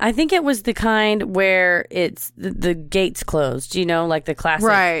 I think it was the kind where it's the gates closed, like the classic.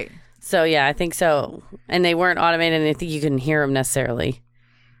 Right. So yeah, I think so. And they weren't automated, and I think you couldn't hear them necessarily.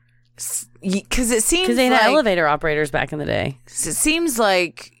 Because they had elevator operators back in the day. It seems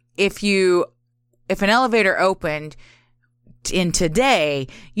like if an elevator opened, in today,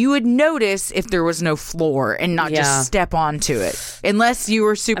 you would notice if there was no floor and not just step onto it. Unless you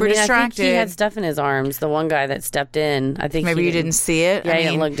were super distracted. I think he had stuff in his arms. The one guy that stepped in, I think maybe you didn't see it. Yeah, he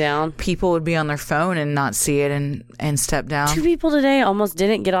didn't look down. People would be on their phone and not see it and step down. 2 people today almost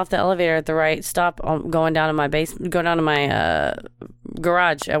didn't get off the elevator at the right stop going down to my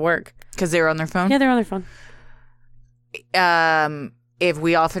garage at work. Because they were on their phone? Yeah, they're on their phone. If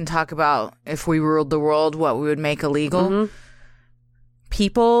we often talk about if we ruled the world, what we would make illegal. Mm-hmm.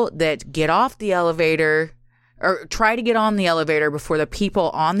 People that get off the elevator or try to get on the elevator before the people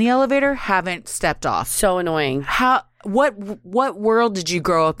on the elevator haven't stepped off. So annoying. What world did you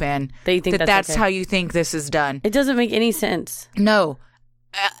grow up in that you think that's okay? how you think this is done? It doesn't make any sense. No.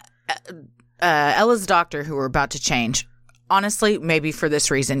 Ella's doctor, who we're about to change, honestly, maybe for this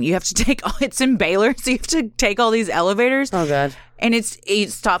reason, you have to take, it's in Baylor, so you have to take all these elevators. Oh, God. And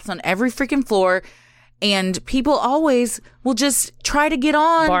it stops on every freaking floor. And people always will just try to get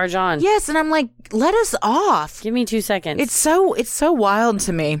on. Barge on. Yes. And I'm like, let us off. Give me 2 seconds. It's so wild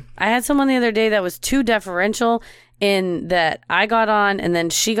to me. I had someone the other day that was too deferential in that I got on and then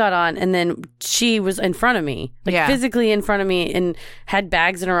she got on and then she was in front of me. Physically in front of me and had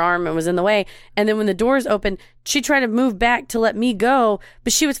bags in her arm and was in the way. And then when the doors opened, she tried to move back to let me go,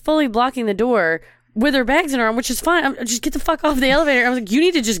 but she was fully blocking the door with her bags in her arm, which is fine. Just get the fuck off the elevator. I was like, you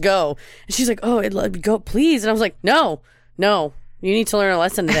need to just go. And she's like, oh, let me go, please. And I was like, no, you need to learn a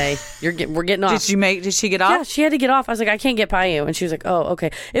lesson today. We're getting off. Did she get off? Yeah, she had to get off. I was like, I can't get by you. And she was like, oh,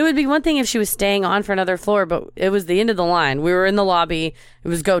 okay. It would be one thing if she was staying on for another floor, but it was the end of the line. We were in the lobby. It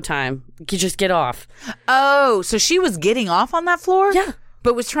was go time. You just get off. Oh, so she was getting off on that floor? Yeah.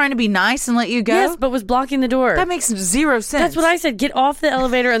 But was trying to be nice and let you go? Yes, but was blocking the door. That makes zero sense. That's what I said. Get off the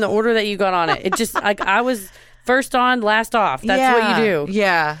elevator in the order that you got on it. It just, I was first on, last off. That's what you do.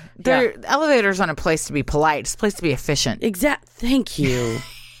 Yeah. Elevators aren't a place to be polite. It's a place to be efficient. Thank you.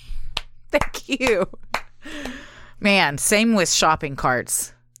 Thank you. Man, same with shopping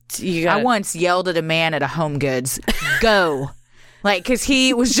carts. I once yelled at a man at a Home Goods, go. Because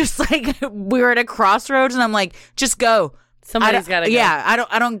he was just like, we were at a crossroads and I'm like, just go. Somebody's got to go. Yeah,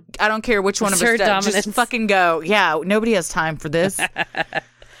 I don't care which one of us does. Just fucking go. Yeah, nobody has time for this.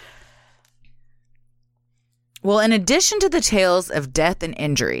 Well, in addition to the tales of death and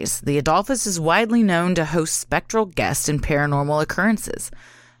injuries, the Adolphus is widely known to host spectral guests and paranormal occurrences.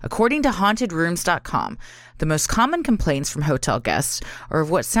 According to hauntedrooms.com, the most common complaints from hotel guests are of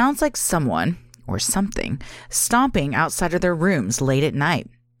what sounds like someone or something stomping outside of their rooms late at night.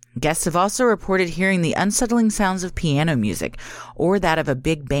 Guests have also reported hearing the unsettling sounds of piano music or that of a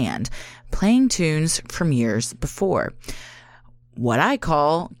big band playing tunes from years before. What I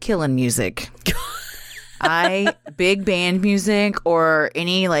call killing music. Big band music or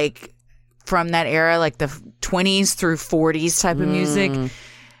any from that era, like the 20s through 40s type of music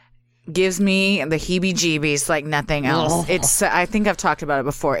gives me the heebie-jeebies like nothing else. I think I've talked about it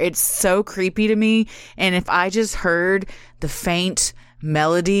before. It's so creepy to me. And if I just heard the faint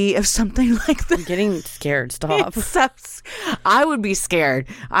melody of something like that, I'm getting scared. Stop. I would be scared.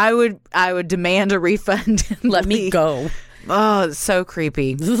 I would demand a refund. Let me go. Oh, it's so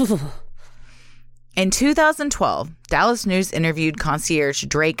creepy. In 2012, Dallas News interviewed concierge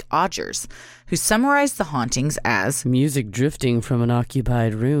Drake Odgers, who summarized the hauntings as music drifting from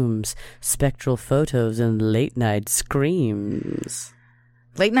unoccupied rooms, spectral photos, and late-night screams.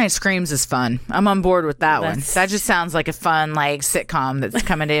 Late Night Screams is fun. I'm on board with that one. That just sounds like a fun sitcom that's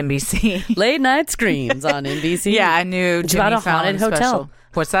coming to NBC. Late Night Screams on NBC. Yeah, I knew. It's about a haunted hotel. Special.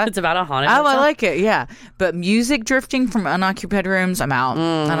 What's that? It's about a haunted hotel. I like it, yeah. But music drifting from unoccupied rooms, I'm out.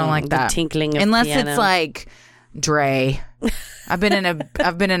 I don't like that. The tinkling of Unless piano. it's like Dre. I've been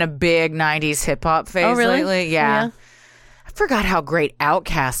in a big 90s hip hop phase lately. Yeah. I forgot how great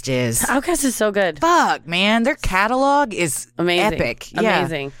Outkast is. Outkast is so good. Fuck, man. Their catalog is amazing. Epic. Yeah.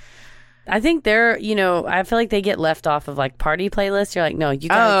 Amazing. I think they're, I feel like they get left off of party playlists. You're like, no, you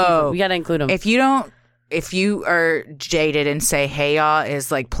gotta include them. If you are jaded and say "Hey Ya"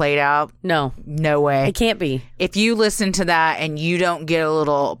 is played out, no way. It can't be. If you listen to that and you don't get a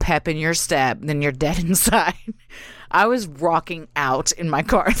little pep in your step, then you're dead inside. I was rocking out in my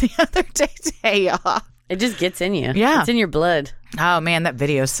car the other day to "Hey Ya." It just gets in you. Yeah. It's in your blood. Oh, man, that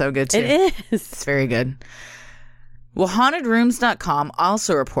video is so good, too. It is. It's very good. Well, hauntedrooms.com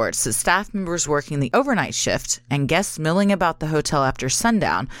also reports that staff members working the overnight shift and guests milling about the hotel after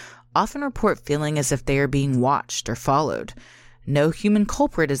sundown often report feeling as if they are being watched or followed. No human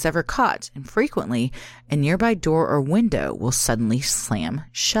culprit is ever caught, and frequently, a nearby door or window will suddenly slam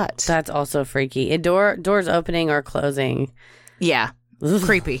shut. That's also freaky. Doors opening or closing. Yeah.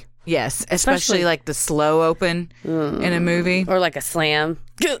 Creepy. Yes, especially like the slow open in a movie. Or like a slam.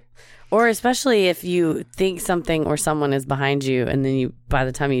 Or especially if you think something or someone is behind you and then by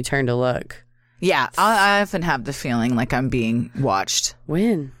the time you turn to look. Yeah, I often have the feeling like I'm being watched.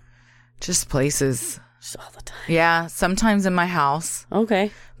 When? Just places. Just all the time. Yeah, sometimes in my house.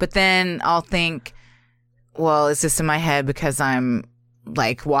 Okay. But then I'll think, well, is this in my head because I'm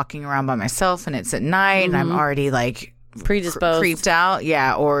like walking around by myself and it's at night and I'm already like predisposed, creeped out?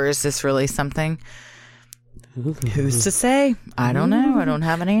 Yeah, or is this really something? Who's to say? I don't know. I don't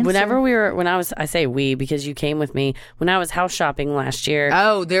have an answer. I say we because you came with me when I was house shopping last year.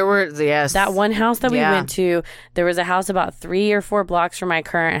 Oh, there were, yes. That one house that we went to, there was a house about 3 or 4 blocks from my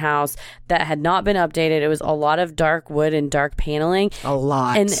current house that had not been updated. It was a lot of dark wood and dark paneling. A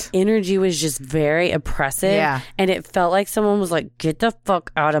lot. And the energy was just very oppressive. Yeah. And it felt like someone was like, get the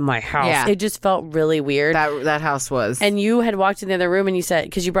fuck out of my house. Yeah. It just felt really weird. That house was. And you had walked in the other room and you said,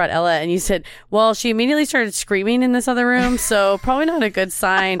 because you brought Ella, and you said, well, she immediately started screaming in this other room, so probably not a good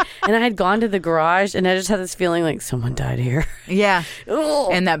sign. And I had gone to the garage and I just had this feeling like someone died here. Yeah.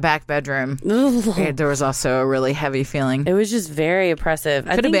 Ugh. In that back bedroom. There was also a really heavy feeling. It was just very oppressive.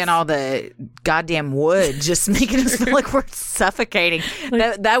 Could have been all the goddamn wood just making us feel like we're suffocating.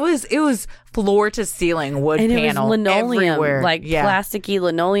 It was floor to ceiling wood and panel, it was linoleum, everywhere. like plasticky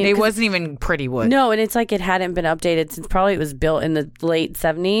linoleum. It wasn't even pretty wood. No, and it's like it hadn't been updated since probably it was built in the late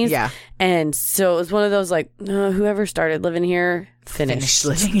 70s. Yeah. And so it was one of those like, whoever started living here finished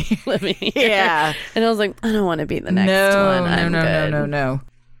living here. Yeah. And I was like, I don't want to be the next one. No.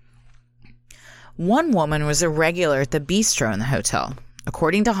 One woman was a regular at the bistro in the hotel.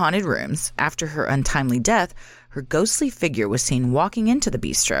 According to Haunted Rooms, after her untimely death, her ghostly figure was seen walking into the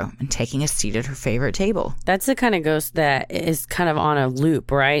bistro and taking a seat at her favorite table. That's the kind of ghost that is kind of on a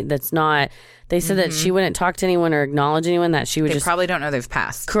loop, right? That's not... They said that she wouldn't talk to anyone or acknowledge anyone, that she would They probably don't know they've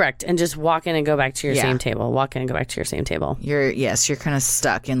passed. Correct. And just walk in and go back to your same table. Walk in and go back to your same table. You're kind of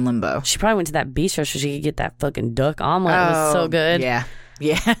stuck in limbo. She probably went to that bistro so she could get that fucking duck omelet. It was so good. Yeah.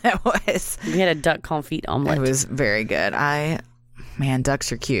 Yeah, it was. We had a duck confit omelet. It was very good. Man,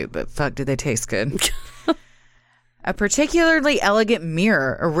 ducks are cute, but fuck, do they taste good. A particularly elegant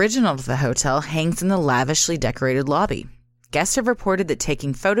mirror, original to the hotel, hangs in the lavishly decorated lobby. Guests have reported that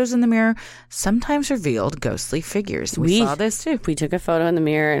taking photos in the mirror sometimes revealed ghostly figures. We saw this too. We took a photo in the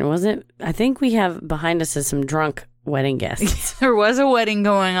mirror, and I think we have behind us is some drunk wedding guests. There was a wedding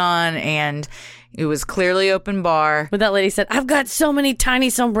going on, and it was clearly open bar. But that lady said, I've got so many tiny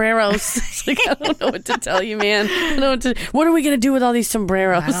sombreros. Like, I don't know what to tell you, man. What are we going to do with all these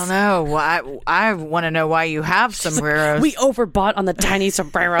sombreros? I don't know. Well, I want to know why you have sombreros. We overbought on the tiny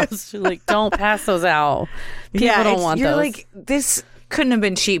sombreros. Like, don't pass those out. People don't want those. Like, this couldn't have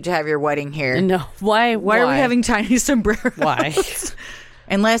been cheap to have your wedding here. No. Why are we having tiny sombreros? Why?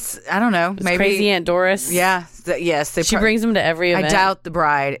 Unless, I don't know, maybe Crazy Aunt Doris. Yeah, yes. She brings them to every event. I doubt the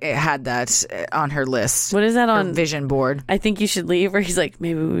bride had that on her list. What is that on? Vision board. I think you should leave. Or he's like,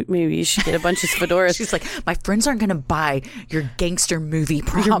 maybe you should get a bunch of fedoras. She's like, my friends aren't going to buy your gangster movie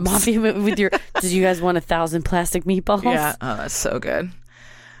props. Your mafia movie with your, did you guys want 1,000 plastic meatballs? Yeah, oh, that's so good.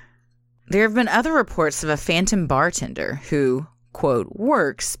 There have been other reports of a phantom bartender who, quote,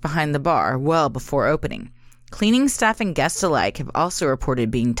 works behind the bar well before opening. Cleaning staff and guests alike have also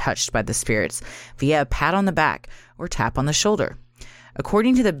reported being touched by the spirits via a pat on the back or tap on the shoulder.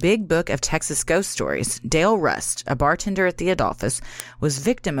 According to the Big Book of Texas Ghost Stories, Dale Rust, a bartender at the Adolphus, was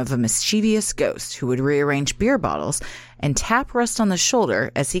victim of a mischievous ghost who would rearrange beer bottles and tap Rust on the shoulder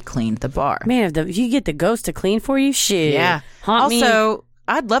as he cleaned the bar. Man, if you get the ghost to clean for you, shit. Yeah. Also,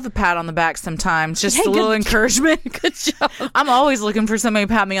 I'd love a pat on the back sometimes. Just a little encouragement. Good job. I'm always looking for somebody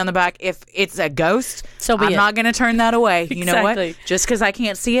to pat me on the back. If it's a ghost, I'm not going to turn that away. You know what? Just because I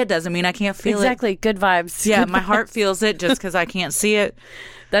can't see it doesn't mean I can't feel it. Exactly. Good vibes. Yeah, Good my vibes. heart feels it just because I can't see it.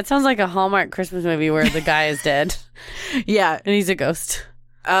 That sounds like a Hallmark Christmas movie where the guy is dead. Yeah. And he's a ghost.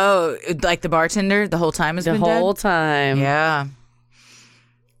 Oh, like the bartender the whole time has been dead? The whole time. Yeah.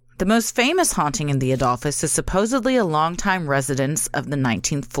 The most famous haunting in the Adolphus is supposedly a longtime residence of the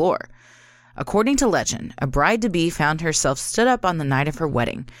 19th floor. According to legend, a bride-to-be found herself stood up on the night of her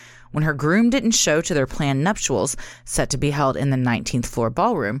wedding. When her groom didn't show to their planned nuptials, set to be held in the 19th floor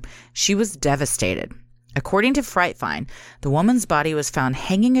ballroom, she was devastated. According to Fright Find, the woman's body was found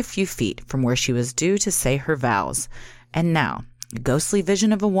hanging a few feet from where she was due to say her vows. And now, a ghostly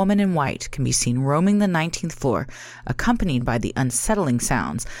vision of a woman in white can be seen roaming the 19th floor, accompanied by the unsettling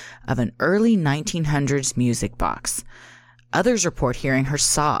sounds of an early 1900s music box. Others report hearing her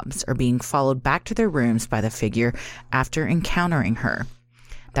sobs or being followed back to their rooms by the figure after encountering her.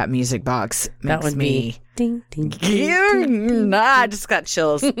 That music box makes me Ding, ding, ding, I just got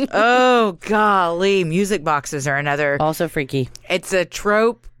chills. Oh, golly. Music boxes are another. Also freaky. It's a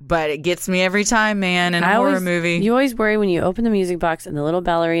trope, but it gets me every time, man, in a horror movie. You always worry when you open the music box and the little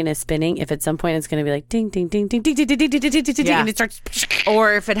ballerina is spinning, if at some point it's going to be like ding, ding, ding, ding, ding, ding, ding, ding, ding, ding, ding, and it starts.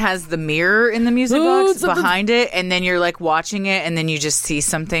 Or if it has the mirror in the music box behind it, and then you're like watching it, and then you just see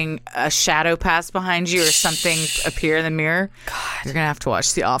something, a shadow pass behind you, or something appear in the mirror. God. You're going to have to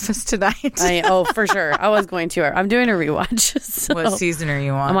watch The Office tonight. For sure. I was going to. I'm doing a rewatch. So. What season are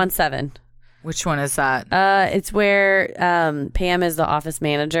you on? I'm on 7. Which one is that? It's where Pam is the office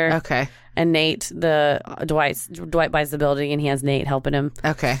manager. Okay. And Nate, Dwight buys the building, and he has Nate helping him.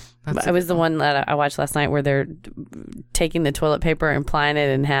 Okay. It was the one that I watched last night where they're taking the toilet paper and plying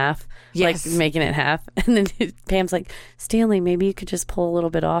it in half. Yes. Like making it half. And then Pam's like, Stanley, maybe you could just pull a little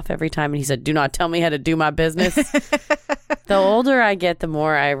bit off every time. And he said, do not tell me how to do my business. The older I get, the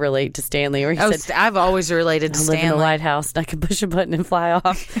more I relate to Stanley. Where he said, I've always related to Stanley. I live in the lighthouse and I can push a button and fly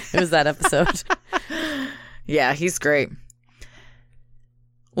off. It was that episode. Yeah, he's great.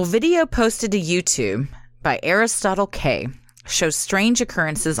 Well, video posted to YouTube by Aristotle K shows strange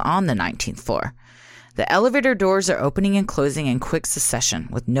occurrences on the 19th floor. The elevator doors are opening and closing in quick succession,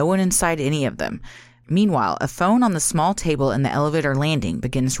 with no one inside any of them. Meanwhile, a phone on the small table in the elevator landing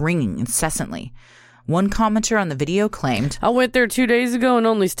begins ringing incessantly. One commenter on the video claimed, I went there 2 days ago and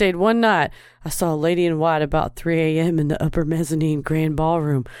only stayed one night. I saw a lady in white about 3 a.m. in the upper mezzanine grand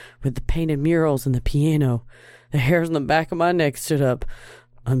ballroom with the painted murals and the piano. The hairs on the back of my neck stood up.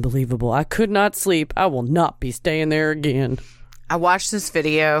 Unbelievable. I could not sleep. I will not be staying there again. I watched this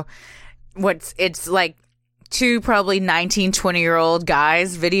video. It's like two probably 19, 20-year-old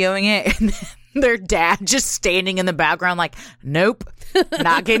guys videoing it, and their dad just standing in the background like, nope,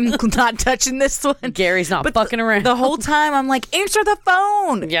 not touching this one. Gary's not fucking around. The whole time I'm like, answer the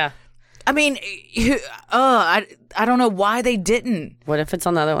phone. Yeah. I mean, I don't know why they didn't. What if it's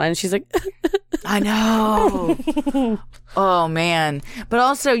on the other line and she's like... I know. Oh, man. But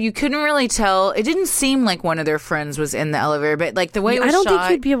also, you couldn't really tell. It didn't seem like one of their friends was in the elevator, but like the way it was shot. I don't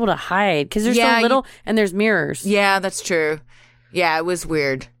think you'd be able to hide because there's so little and there's mirrors. Yeah, that's true. Yeah, it was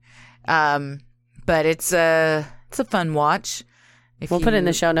weird. But it's a fun watch. We'll put it in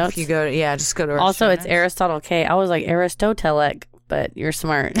the show notes. If you go to, just go to our Also, show it's notes. Aristotle K. I was like Aristotelec, but you're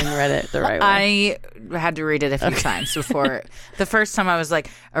smart and read it the right way. I had to read it a few times before. The first time I was like,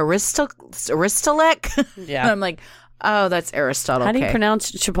 Aristolek? Yeah. And I'm like, oh, that's Aristotle. How do you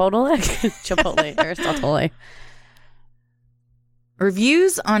pronounce Chipotle? Chipotle, Aristotle.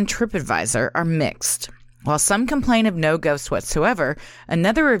 Reviews on TripAdvisor are mixed. While some complain of no ghosts whatsoever,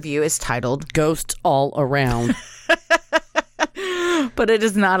 another review is titled Ghosts All Around. But it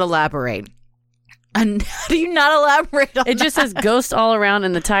does not elaborate. And how do you not elaborate on it? Just says ghost all around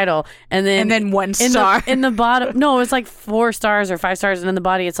in the title, and then 1 star in the bottom. No, it's like 4 stars or 5 stars, and in the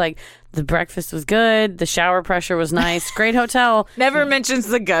body it's like the breakfast was good, the shower pressure was nice, great hotel. Never mentions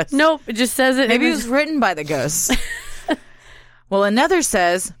the ghost. Nope, it just says it. Maybe it was written by the ghost. Well, another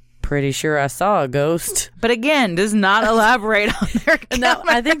says, pretty sure I saw a ghost. But again, does not elaborate on their No,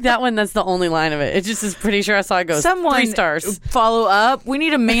 I think that's the only line of it. It just is pretty sure I saw a ghost. Someone 3 stars. Follow up. We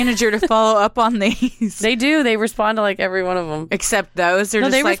need a manager to follow up on these. They do. They respond to like every one of them. Except those. They're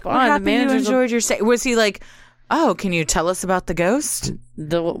just they like, respond. we're happy The you managers enjoyed your stay. Was he like, oh, can you tell us about the ghost?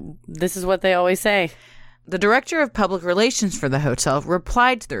 This is what they always say. The director of public relations for the hotel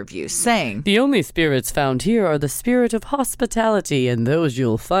replied to the review, saying, the only spirits found here are the spirit of hospitality and those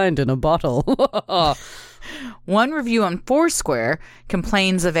you'll find in a bottle. One review on Foursquare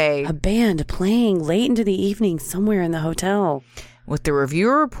complains of a band playing late into the evening somewhere in the hotel, with the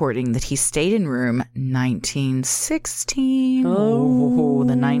reviewer reporting that he stayed in room 1916. Oh,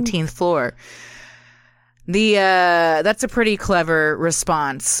 the 19th floor. That's a pretty clever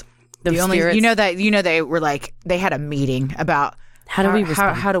response. They were like, they had a meeting about how do we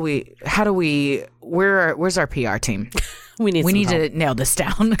respond? Where's our PR team? we need to nail this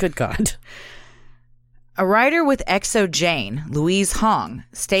down. Good God. A writer with XO Jane, Louise Hong,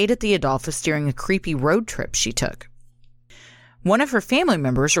 stayed at the Adolphus during a creepy road trip she took. One of her family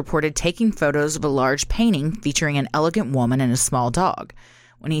members reported taking photos of a large painting featuring an elegant woman and a small dog.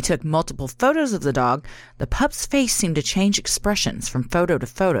 When he took multiple photos of the dog, the pup's face seemed to change expressions from photo to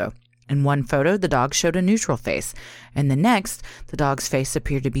photo. In one photo, the dog showed a neutral face. In the next, the dog's face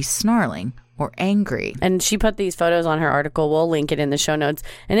appeared to be snarling or angry. And she put these photos on her article. We'll link it in the show notes.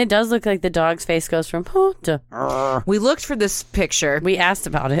 And it does look like the dog's face goes from to... We looked for this picture. We asked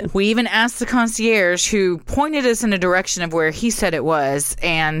about it. We even asked the concierge, who pointed us in a direction of where he said it was.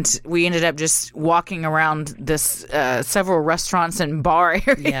 And we ended up just walking around this several restaurants and bar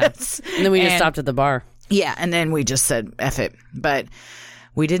areas. Yeah. And then we just stopped at the bar. Yeah, and then we just said F it. But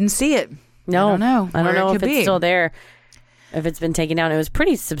we didn't see it. No. I don't know. I don't know if it's still there. If it's been taken down. It was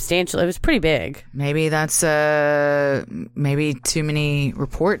pretty substantial. It was pretty big. Maybe that's maybe too many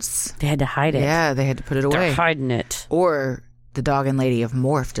reports. They had to hide it. Yeah, they had to put it away. They're hiding it. Or the dog and lady have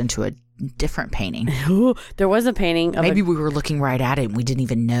morphed into a different painting. There was a painting of maybe we were looking right at it and we didn't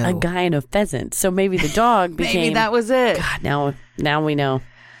even know. A guy and a pheasant. So maybe the dog became... Maybe that was it. God, now we know.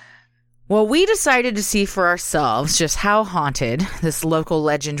 Well, we decided to see for ourselves just how haunted this local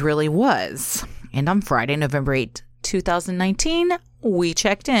legend really was. And on Friday, November 8th, 2019, we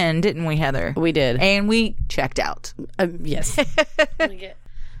checked in, didn't we, Heather? We did. And we checked out. Yes.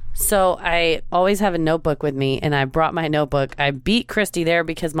 So I always have a notebook with me, and I brought my notebook. I beat Christy there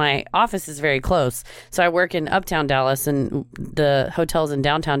because my office is very close. So I work in uptown Dallas and the hotels in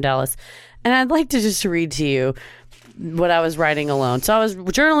downtown Dallas. And I'd like to just read to you what I was writing alone. So I was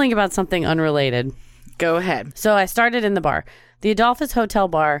journaling about something unrelated. Go ahead. So I started in the bar. The Adolphus Hotel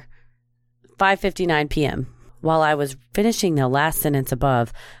Bar, 5:59 p.m. While I was finishing the last sentence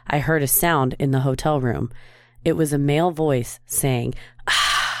above, I heard a sound in the hotel room. It was a male voice saying,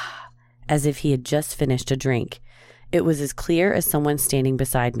 "Ah," as if he had just finished a drink. It was as clear as someone standing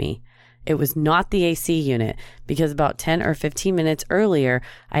beside me. It was not the AC unit, because about 10 or 15 minutes earlier,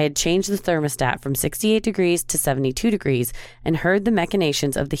 I had changed the thermostat from 68 degrees to 72 degrees and heard the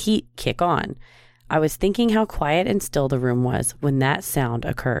machinations of the heat kick on. I was thinking how quiet and still the room was when that sound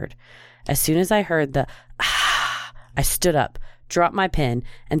occurred. As soon as I heard the "ah," I stood up, dropped my pen,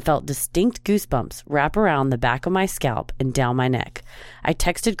 and felt distinct goosebumps wrap around the back of my scalp and down my neck. I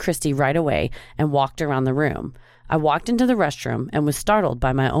texted Christy right away and walked around the room. I walked into the restroom and was startled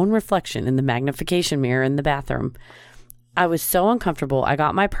by my own reflection in the magnification mirror in the bathroom. I was so uncomfortable, I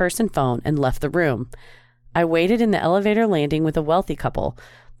got my purse and phone and left the room. I waited in the elevator landing with a wealthy couple.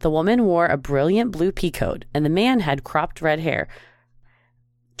 The woman wore a brilliant blue peacoat, and the man had cropped red hair.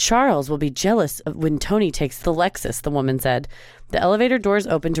 Charles will be jealous when Tony takes the Lexus, the woman said. The elevator doors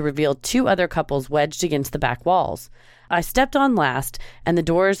opened to reveal two other couples wedged against the back walls. I stepped on last, and the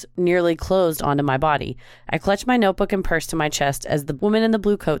doors nearly closed onto my body. I clutched my notebook and purse to my chest as the woman in the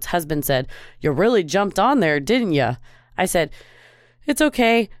blue coat's husband said, "You really jumped on there, didn't you?" I said, "It's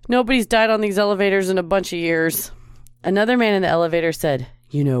okay. Nobody's died on these elevators in a bunch of years." Another man in the elevator said,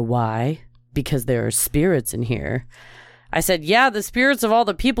 "You know why? Because there are spirits in here." I said, "Yeah, the spirits of all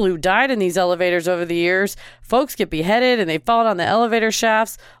the people who died in these elevators over the years. Folks get beheaded and they fall down the elevator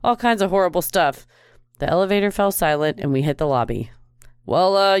shafts, all kinds of horrible stuff." The elevator fell silent and we hit the lobby.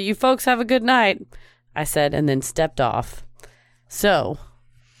 "Well, you folks have a good night," I said, and then stepped off. So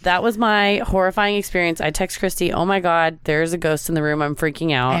that was my horrifying experience. I text Christy, "Oh my God, there's a ghost in the room. I'm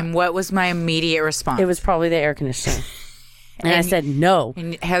freaking out." And what was my immediate response? It was probably the air conditioner. And I said no.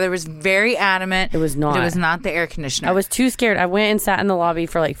 And Heather was very adamant. It was not. It was not the air conditioner. I was too scared. I went and sat in the lobby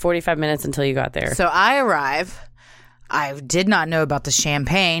for like 45 minutes until you got there. So I arrive. I did not know about the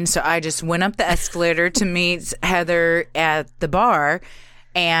champagne, so I just went up the escalator to meet Heather at the bar,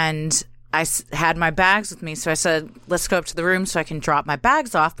 and I had my bags with me. So I said, "Let's go up to the room so I can drop my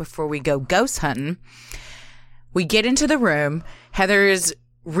bags off before we go ghost hunting." We get into the room. Heather is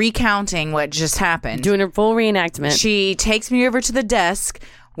recounting what just happened. Doing her full reenactment. She takes me over to the desk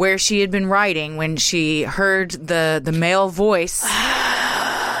where she had been writing when she heard the male voice.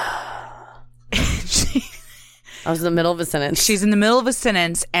 I was in the middle of a sentence. She's in the middle of a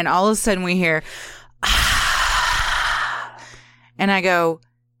sentence, and all of a sudden we hear, and I go,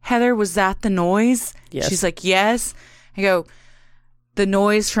 "Heather, was that the noise?" Yes. She's like, "Yes." I go, "The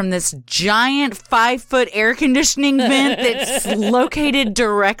noise from this giant 5-foot air conditioning vent that's located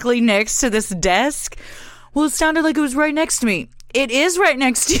directly next to this desk?" "Well, it sounded like it was right next to me." "It is right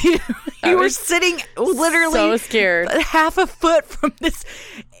next to you." You were sitting literally so scared, half a foot from this.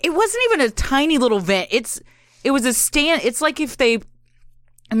 It wasn't even a tiny little vent. It was a stand. It's like if they,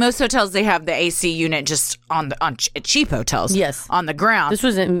 in most hotels, they have the AC unit just on cheap hotels. Yes, on the ground. This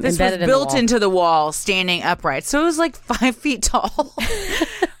was embedded built into the wall, standing upright. So it was like 5 feet tall.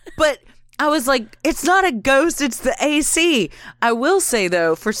 But I was like, it's not a ghost, it's the AC. I will say,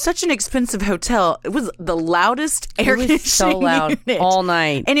 though, for such an expensive hotel, it was the loudest air conditioning so loud unit all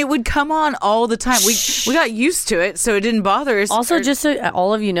night. And it would come on all the time. We got used to it, so it didn't bother us. Also, just so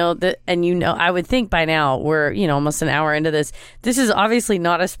all of you know, that, and you know, I would think by now, we're, almost an hour into this. This is obviously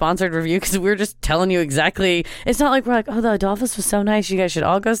not a sponsored review because we're just telling you exactly. It's not like we're like, "Oh, the Adolphus was so nice. You guys should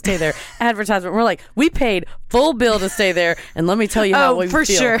all go stay there." Advertisement. We're like, we paid full bill to stay there, and let me tell you how we for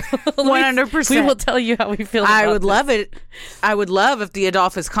feel. sure. 100%. 100%. We will tell you how we feel about I would this. love it. I would love if the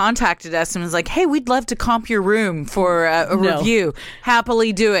Adolphus contacted us and was like, hey, we'd love to comp your room for a review.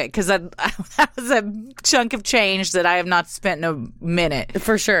 Happily do it, because that was a chunk of change that I have not spent in a minute.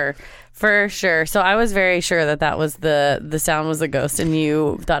 For sure. For sure. So I was very sure that was the sound was a ghost, and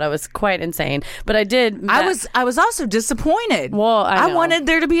you thought I was quite insane. But I did. I was also disappointed. Well, I wanted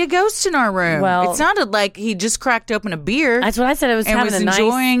there to be a ghost in our room. Well, it sounded like he just cracked open a beer. That's what I said. It was and having was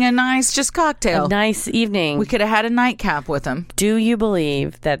enjoying a nice just cocktail. A nice evening. We could have had a nightcap with him. Do you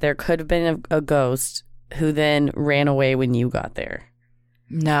believe that there could have been a ghost who then ran away when you got there?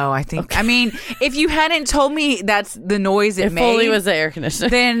 No, I think. Okay. I mean, if you hadn't told me that's the noise it made, fully was the air conditioner,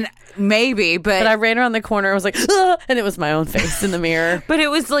 then maybe. But I ran around the corner. I was like, ah! And it was my own face in the mirror. But it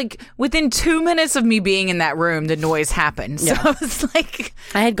was like within 2 minutes of me being in that room, the noise happened. So I was like,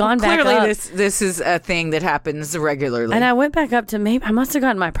 I had gone back up. Clearly, this is a thing that happens regularly. And I went back up to I must have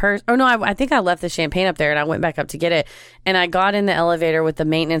gotten my purse. Oh no, I think I left the champagne up there, and I went back up to get it. And I got in the elevator with the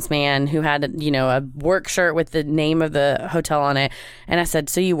maintenance man who had a work shirt with the name of the hotel on it. And I said,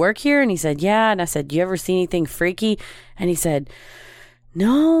 so you work here? And he said, yeah. And I said, you ever see anything freaky? And he said,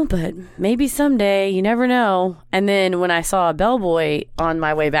 no, but maybe someday. You never know. And then when I saw a bellboy on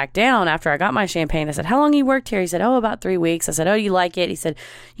my way back down after I got my champagne, I said, how long you worked here? He said, oh, about 3 weeks. I said, oh, you like it? He said,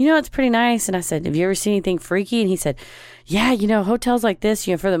 it's pretty nice. And I said, have you ever seen anything freaky? And he said, yeah, hotels like this,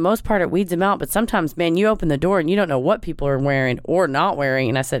 for the most part, it weeds them out. But sometimes, man, you open the door and you don't know what people are wearing or not wearing.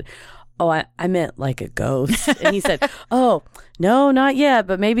 And I said, oh, I meant like a ghost. And he said, oh, no, not yet,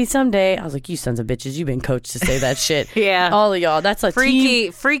 but maybe someday. I was like, you sons of bitches, you've been coached to say that shit. Yeah. All of y'all. That's a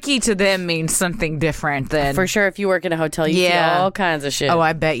freaky. Freaky to them means something different than. For sure, if you work in a hotel, you see all kinds of shit. Oh,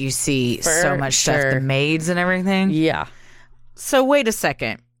 I bet you see so much stuff. The maids and everything. Yeah. So wait a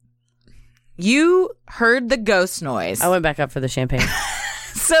second. You heard the ghost noise. I went back up for the champagne.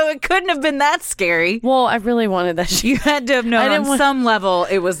 So it couldn't have been that scary. Well, I really wanted that shit. You had to have known on some level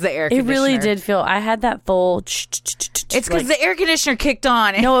it was the air conditioner. It really did feel. I had that full. It's because the air conditioner kicked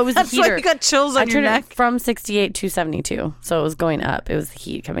on. No, it was the heater. That's why you got chills on your neck. It from 68 to 72, so it was going up. It was the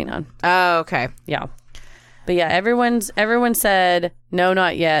heat coming on. Oh, okay. Yeah, but yeah, everyone said no,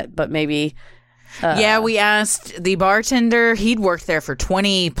 not yet, but maybe. Yeah, we asked the bartender. He'd worked there for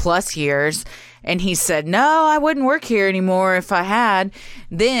 20 plus years. And he said, no, I wouldn't work here anymore if I had.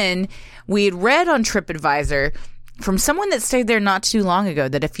 Then we had read on TripAdvisor from someone that stayed there not too long ago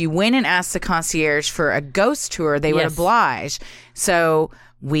that if you went and asked the concierge for a ghost tour, they would oblige. So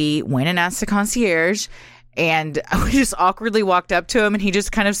we went and asked the concierge, and we just awkwardly walked up to him, and he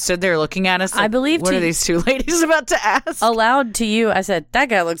just kind of stood there looking at us. Like, I believe. What are these two ladies about to ask? Aloud to you, I said, that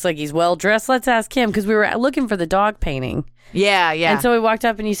guy looks like he's well dressed. Let's ask him, because we were looking for the dog painting. Yeah, yeah. And so we walked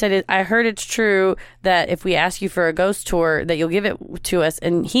up and you said, I heard it's true that if we ask you for a ghost tour, that you'll give it to us.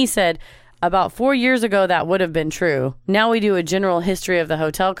 And he said, about 4 years ago, that would have been true. Now we do a general history of the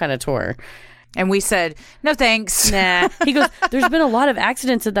hotel kind of tour. And we said, no, thanks. Nah. He goes, there's been a lot of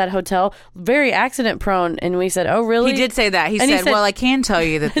accidents at that hotel, very accident prone. And we said, oh, really? He did say that. He said, well, I can tell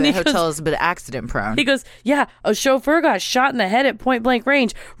you that the hotel is a bit accident prone. He goes, yeah, a chauffeur got shot in the head at point blank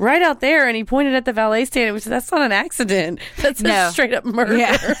range right out there. And he pointed at the valet stand. Which that's not an accident. That's a straight up murder.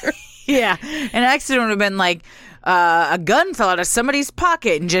 Yeah. Yeah. An accident would have been like, a gun fell out of somebody's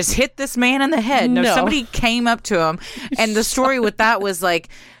pocket and just hit this man in the head. No, somebody came up to him. And the story with that was like,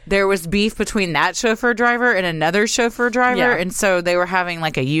 there was beef between that chauffeur driver and another chauffeur driver. Yeah. And so they were having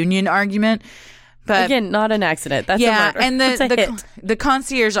like a union argument. But again, not an accident. That's a murder. And the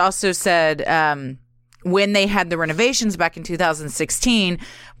concierge also said, when they had the renovations back in 2016,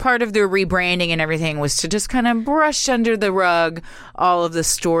 part of their rebranding and everything was to just kind of brush under the rug all of the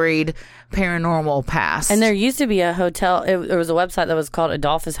storied paranormal past. And there used to be a hotel, there was a website that was called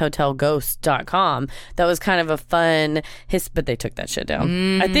AdolphusHotelGhost.com that was kind of a fun, but they took that shit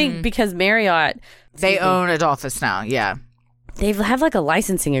down. I think because Marriott... They own Adolphus now, yeah. They have like a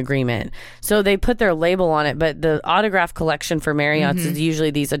licensing agreement. So they put their label on it, but the autograph collection for Marriott's is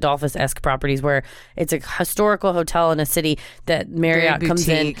usually these Adolphus-esque properties where it's a historical hotel in a city that Marriott comes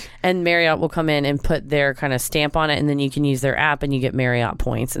in, and Marriott will come in and put their kind of stamp on it, and then you can use their app and you get Marriott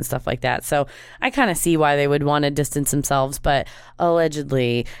points and stuff like that. So I kind of see why they would want to distance themselves, but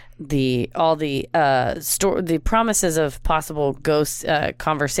allegedly the promises of possible ghost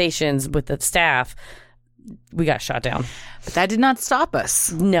conversations with the staff, we got shot down. But that did not stop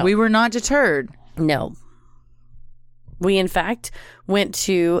us. No. We were not deterred. No. We, in fact, went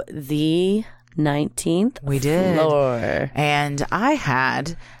to the 19th floor. And I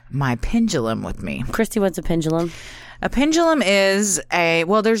had my pendulum with me. Christy, what's a pendulum? A pendulum is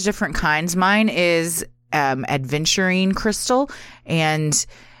there's different kinds. Mine is adventurine crystal. And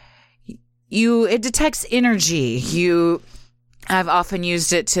it detects energy. I've often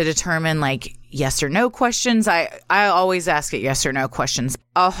used it to determine like yes or no questions. I always ask it yes or no questions.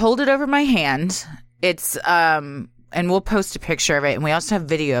 I'll hold it over my hand. It's and we'll post a picture of it, and we also have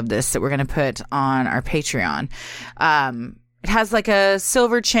video of this that we're going to put on our Patreon. It has like a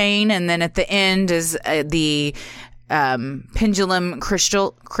silver chain, and then at the end is the pendulum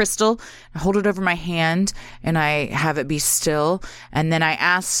crystal. I hold it over my hand and I have it be still, and then I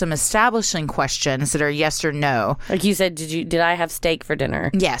ask some establishing questions that are yes or no. Like you said, did I have steak for dinner?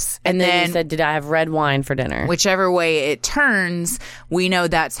 Yes. And then you said, did I have red wine for dinner? Whichever way it turns, we know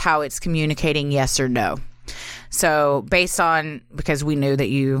that's how it's communicating yes or no. So because we knew that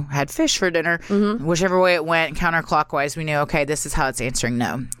you had fish for dinner, whichever way it went counterclockwise, we knew, okay, this is how it's answering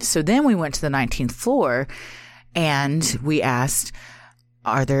no. So then we went to the 19th floor and we asked,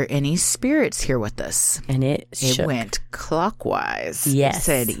 are there any spirits here with us? And it went clockwise. Yes. It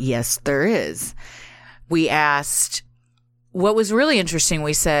said, yes, there is. We asked, what was really interesting,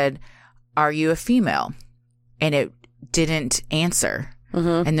 we said, are you a female? And it didn't answer.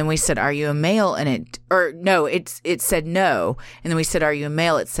 And then we said, are you a male? And it said no. And then we said, are you a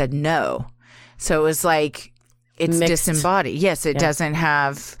male? It said no. So it was like, it's mixed. Disembodied. Yes, it doesn't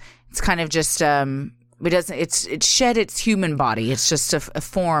have, it's kind of just, it shed its human body. It's just a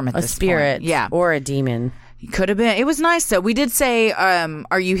form at this point. A spirit. Yeah. Or a demon. It could have been. It was nice though. We did say,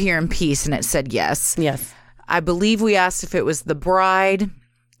 are you here in peace? And it said yes. Yes. I believe we asked if it was the bride.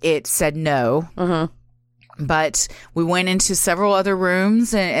 It said no. But we went into several other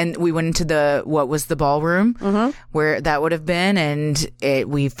rooms, and we went into what was the ballroom where that would have been, and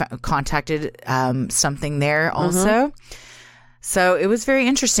we contacted something there also. So it was very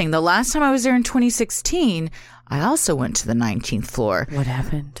interesting. The last time I was there in 2016, I also went to the 19th floor. What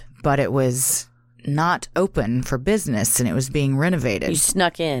happened? But it was not open for business, and it was being renovated. You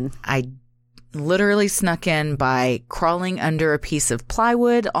snuck in. I literally snuck in by crawling under a piece of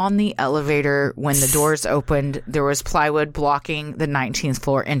plywood on the elevator. When the doors opened, there was plywood blocking the 19th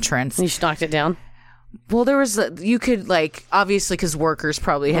floor entrance. You just knocked it down? Well, there was, you could like, obviously because workers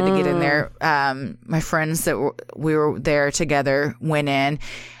probably had to get in there. My friends that we were there together went in,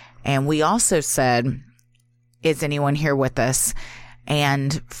 and we also said, is anyone here with us?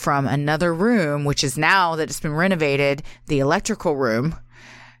 And from another room, which is now that it's been renovated, the electrical room,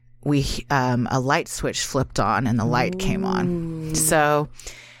 a light switch flipped on and the light came on. So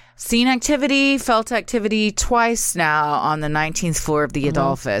seen activity, felt activity twice now on the 19th floor of the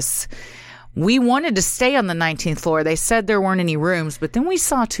Adolphus. We wanted to stay on the 19th floor. They said there weren't any rooms, but then we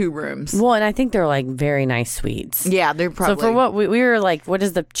saw 2 rooms. Well, and I think they're like very nice suites. Yeah, they're probably. So for what we were like, what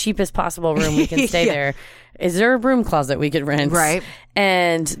is the cheapest possible room we can stay there? Is there a broom closet we could rent? Right.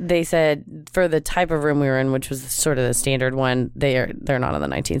 And they said for the type of room we were in, which was sort of the standard one, they're not on the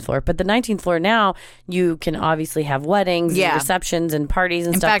 19th floor. But the 19th floor now, you can obviously have weddings and receptions and parties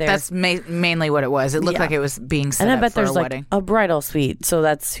and stuff there. In fact, that's mainly what it was. It looked like it was being set up for a wedding. And I bet there's like a bridal suite, so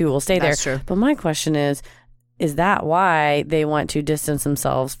that's who will stay there. That's true. But my question is that why they want to distance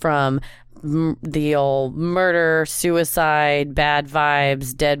themselves from the old murder, suicide, bad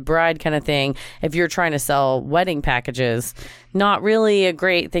vibes, dead bride kind of thing? If you're trying to sell wedding packages, not really a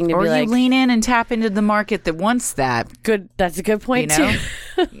great thing to be like. Or you lean in and tap into the market that wants that. Good. That's a good point, too.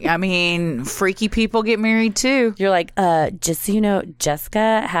 I mean, freaky people get married, too. You're like, just so you know,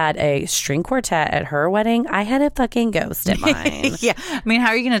 Jessica had a string quartet at her wedding. I had a fucking ghost at mine. Yeah. I mean, how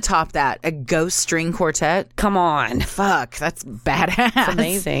are you going to top that? A ghost string quartet? Come on. Fuck. That's badass. It's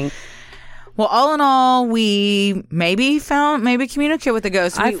amazing. Well, all in all, we maybe communicate with the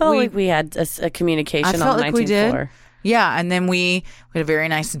ghost. I felt like we had a communication on the 19th floor. Yeah, and then we had a very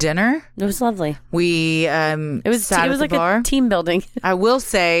nice dinner. It was lovely. We it was like a team building. I will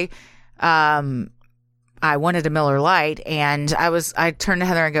say, I wanted a Miller Lite, and I turned to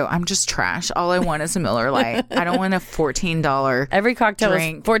Heather and go, I'm just trash. All I want is a Miller Lite. I don't want a $14 Every cocktail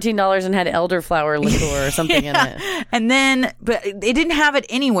drink. was $14 and had elderflower liqueur or something in it. And then, but they didn't have it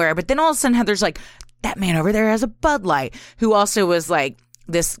anywhere. But then all of a sudden, Heather's like, that man over there has a Bud Light, who also was like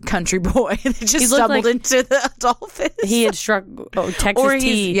this country boy that just stumbled into the Adolphus. He had struck Texas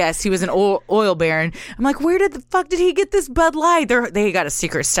tea. Yes, he was an oil baron. I'm like, where the fuck did he get this Bud Light? They got a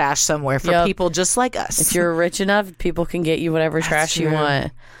secret stash somewhere for people just like us. If you're rich enough, people can get you whatever trash you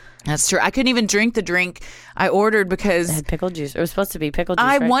want. That's true. I couldn't even drink the drink I ordered because it had pickle juice. It was supposed to be pickle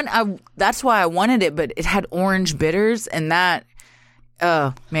juice. That's why I wanted it, but it had orange bitters, and that.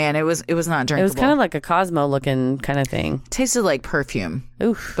 Oh man, it was not drinkable. It was kind of like a Cosmo looking kind of thing. It tasted like perfume.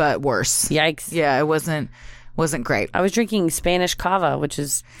 Oof, but worse. Yikes. Yeah, it wasn't great. I was drinking Spanish cava, which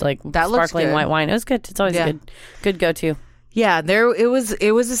is like that sparkling white wine. It was good. It's always a good go-to. Yeah, it was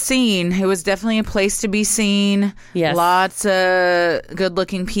a scene. It was definitely a place to be seen. Yes. Lots of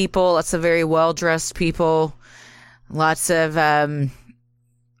good-looking people, lots of very well-dressed people, lots of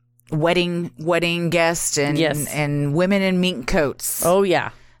wedding guests and women in mink coats. Oh,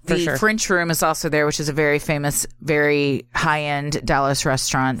 yeah. For The sure. French Room is also there, which is a very famous, very high-end Dallas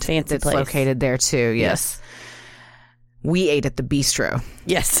restaurant. Fancy that's place. Located there, too. Yes. We ate at the bistro.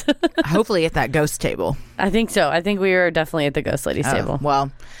 Yes. Hopefully at that ghost table. I think so. I think we were definitely at the Ghost Lady's table.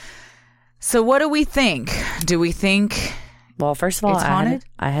 Well, so what do we think? Do we think... Well, first of all, It's haunted?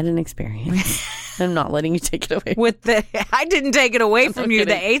 I had an experience. I'm not letting you take it away. I didn't take it away from you.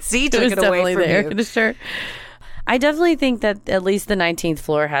 kidding. The AC It took was it away definitely from there. you. Sure. I definitely think that at least the 19th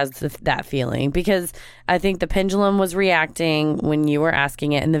floor has that feeling, because I think the pendulum was reacting when you were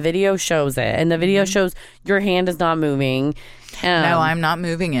asking it, and the video shows it. And the video shows your hand is not moving. No, I'm not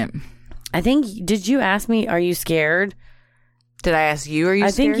moving it. I think, did you ask me, are you scared? Did I ask you, are you I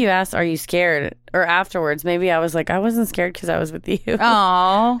scared? think you asked, are you scared? Or afterwards, maybe I was like, I wasn't scared because I was with you.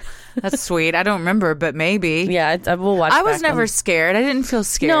 Oh, that's sweet. I don't remember, but maybe. Yeah, I will watch I was back never on- scared. I didn't feel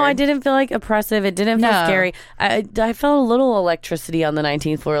scared. No, I didn't feel like oppressive. It didn't feel No. scary. I felt a little electricity on the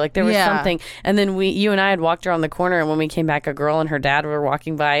 19th floor. Like there was something. And then you and I had walked around the corner, and when we came back, a girl and her dad were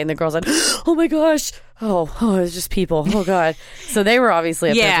walking by, and the girl's like, oh my gosh. Oh, it was just people. Oh God. So they were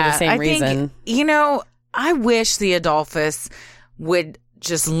obviously up there for the same reason. Think, I wish the Adolphus would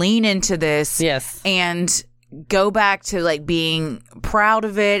just lean into this. Yes. And go back to like being proud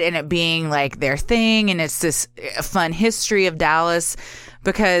of it and it being like their thing, and it's this fun history of Dallas,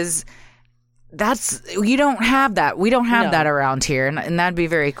 because you don't have that. We don't have that around here, and that'd be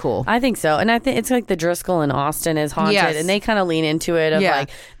very cool. I think so. And I think it's like the Driscoll in Austin is haunted, Yes. and they kind of lean into it of like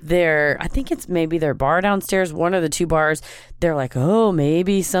I think it's maybe their bar downstairs, one of the two bars, they're like, oh,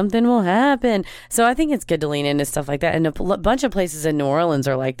 maybe something will happen. So I think it's good to lean into stuff like that. And a bunch of places in New Orleans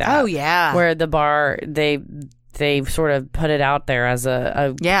are like that. Oh, yeah. Where the bar, they sort of put it out there as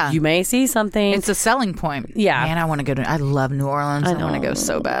you may see something. It's a selling point. Yeah. Man, I love New Orleans. I want to go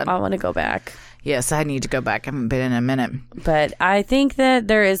so bad. I want to go back. Yes, I need to go back. I haven't been in a minute. But I think that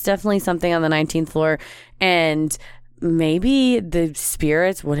there is definitely something on the 19th floor, and maybe the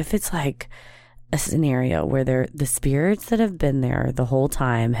spirits, what if it's like a scenario where the spirits that have been there the whole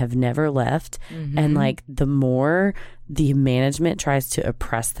time have never left, and like the more the management tries to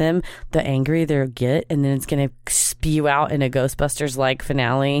oppress them, the angrier they'll get, and then it's going to spew out in a Ghostbusters like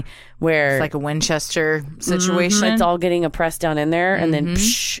finale where it's like a Winchester situation. It's all getting oppressed down in there, and then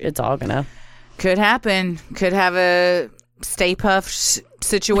it's all gonna could happen. Could have a Stay Puft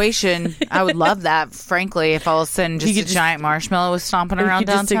situation. I would love that, frankly, if all of a sudden just a giant marshmallow was stomping around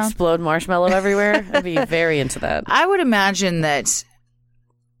downtown. Just explode marshmallow everywhere. I'd be very into that. I would imagine that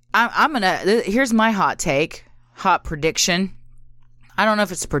I'm gonna. Here's my hot prediction. I don't know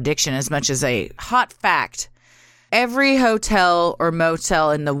if it's a prediction as much as a hot fact. Every hotel or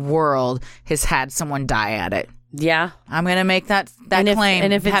motel in the world has had someone die at it. Yeah, I'm gonna make that claim.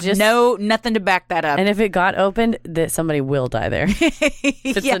 And if it have just nothing to back that up. And if it got opened, that somebody will die there.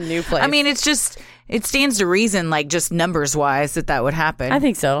 It's a new place. I mean, it stands to reason, like just numbers wise, that would happen. I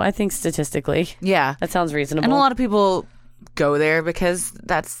think so. I think statistically, yeah, that sounds reasonable. And a lot of people go there because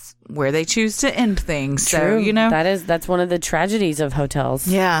that's where they choose to end things. True. So that's one of the tragedies of hotels.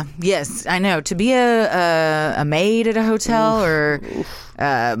 Yeah. Yes, I know. To be a maid at a hotel or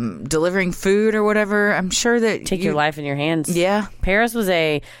delivering food or whatever, I'm sure that take your life in your hands. Yeah. Paris was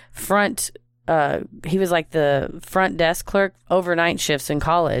a front. He was like the front desk clerk overnight shifts in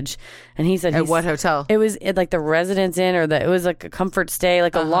college, and he said at what hotel? It was at like the Residence Inn, or it was like a comfort stay,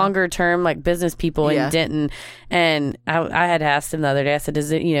 like a longer term, like business people in Denton. And I had asked him the other day. I said,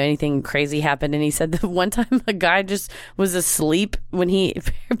 "Does it anything crazy happen?" And he said that one time a guy just was asleep when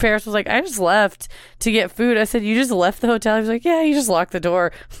Paris was like, "I just left to get food." I said, "You just left the hotel?" He was like, "Yeah, you just locked the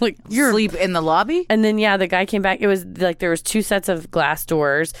door." Like you're asleep in the lobby. And then the guy came back. It was like there was two sets of glass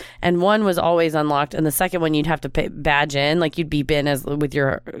doors, and one was always unlocked, and the second one you'd have to badge in, like you'd beep in as with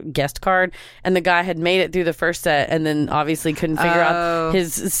your guest card. And the guy had made it through the first set, and then obviously couldn't figure out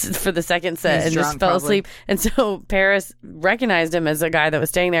his for the second set, and just fell asleep. And so Paris recognized him as a guy that was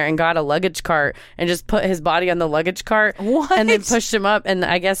staying there and got a luggage cart and just put his body on the luggage cart. What? And then pushed him up. And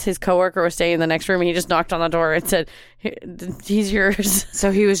I guess his coworker was staying in the next room, and he just knocked on the door and said, "He's yours."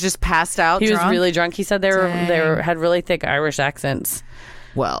 So he was just passed out. He was really drunk. He said they had really thick Irish accents.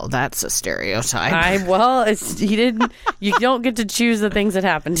 Well, that's a stereotype. You don't get to choose the things that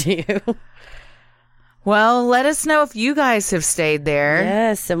happen to you. Well, let us know if you guys have stayed there.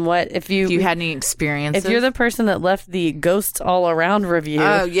 Yes, and if you had any experiences. If you're the person that left the ghosts all around review.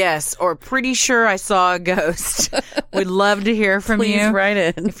 Oh, yes. Or pretty sure I saw a ghost. We'd love to hear from you. Please write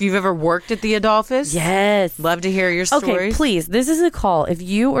in. If you've ever worked at the Adolphus. Yes. Love to hear your stories. Okay, please. This is a call. If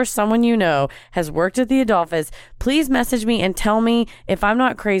you or someone you know has worked at the Adolphus, please message me and tell me if I'm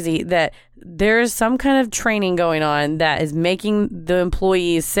not crazy that there's some kind of training going on that is making the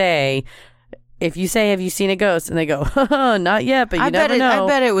employees say... If you say, have you seen a ghost? And they go, not yet, but you never know. I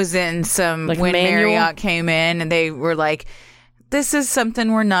bet it was in some, like when Marriott came in and they were like, this is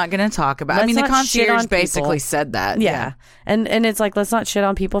something we're not going to talk about. The concierge basically said that. Yeah. And it's like, let's not shit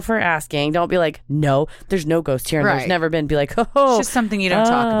on people for asking. Don't be like, no, there's no ghost here and there's never been. Be like, it's just something you don't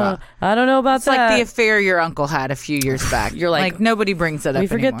talk about. I don't know about that. It's like the affair your uncle had a few years back. You're like nobody brings that up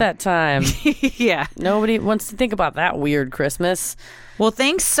anymore. We forget that time. Yeah. Nobody wants to think about that weird Christmas. Well,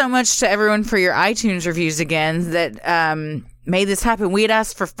 thanks so much to everyone for your iTunes reviews again that made this happen. We had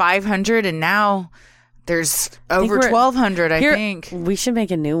asked for 500 and now there's over 1,200, I think. We should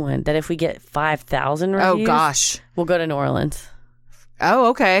make a new one that if we get 5,000 reviews, oh gosh, we'll go to New Orleans. Oh,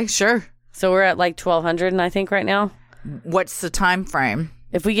 okay, sure. So we're at like 1,200 and I think right now. What's the time frame?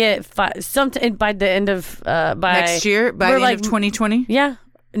 If we get by the end of next year, by the end of 2020? Yeah.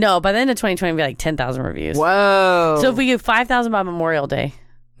 No, by the end of 2020, it'll be like 10,000 reviews. Whoa. So if we get 5,000 by Memorial Day.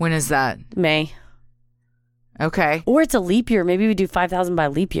 When is that? May. Okay. Or it's a leap year. Maybe we do 5,000 by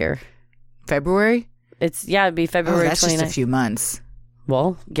leap year. February? It'd be February 29th. That's just a few months.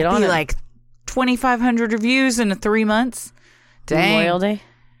 Well, get on it. Like 2,500 reviews in 3 months? Dang. Memorial Day?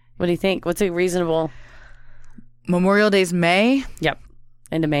 What do you think? What's a reasonable? Memorial Day's May? Yep.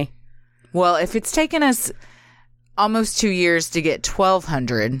 End of May. Well, if it's taken us almost 2 years to get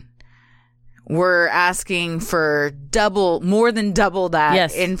 1,200, we're asking for more than double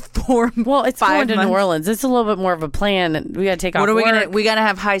that in 4 Well, it's 5 going to months. New Orleans. It's a little bit more of a plan. We got to take off work. We got to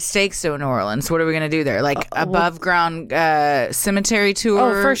have high stakes to New Orleans. What are we going to do there? Like above ground cemetery tour?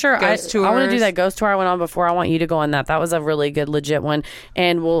 Oh, for sure. Ghost tours? I want to do that ghost tour I went on before. I want you to go on that. That was a really good, legit one.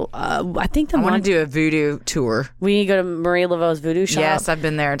 And I think I want to do a voodoo tour. We need to go to Marie Laveau's voodoo shop. Yes, I've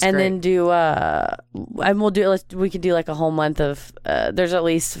been there. It's great. And then we could do like a whole month of, there's at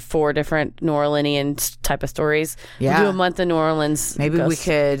least 4 different New Orleanian type of stories. Yeah. We'll do a month in New Orleans. Maybe we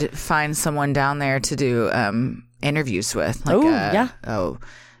could find someone down there to do interviews with. Like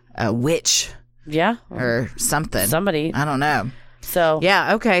a witch. Yeah. Or something. Somebody. I don't know. So.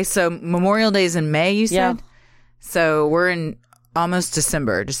 Yeah, okay. So Memorial Day's in May, you said? Yeah. So we're in almost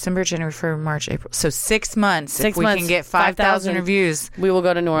December, January, February, March, April. So 6 months. If we can get 5,000 reviews, we will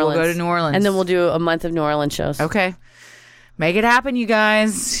go to New Orleans. We'll go to New Orleans. And then we'll do a month of New Orleans shows. Okay. Make it happen, you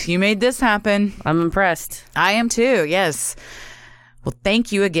guys. You made this happen. I'm impressed. I am too, yes. Well,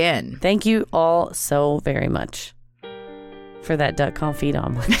 thank you again. Thank you all so very much for that duck confit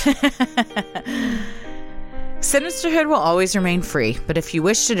omelet. Sinisterhood will always remain free, but if you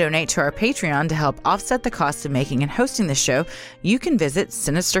wish to donate to our Patreon to help offset the cost of making and hosting the show, you can visit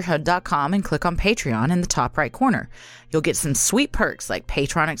sinisterhood.com and click on Patreon in the top right corner. You'll get some sweet perks like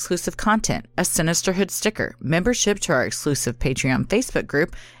Patreon-exclusive content, a Sinisterhood sticker, membership to our exclusive Patreon Facebook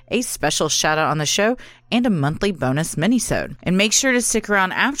group, a special shout-out on the show, and a monthly bonus minisode. And make sure to stick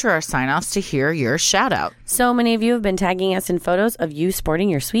around after our sign-offs to hear your shout-out. So many of you have been tagging us in photos of you sporting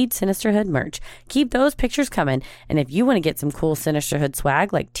your sweet Sinisterhood merch. Keep those pictures coming. And if you want to get some cool Sinisterhood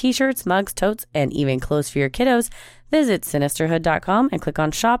swag like t-shirts, mugs, totes, and even clothes for your kiddos, visit sinisterhood.com and click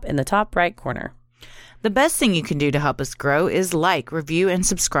on shop in the top right corner. The best thing you can do to help us grow is like, review, and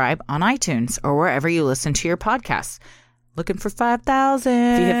subscribe on iTunes or wherever you listen to your podcasts. Looking for 5,000.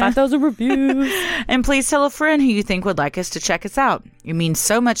 If you hit 5,000 reviews. And please tell a friend who you think would like us to check us out. It means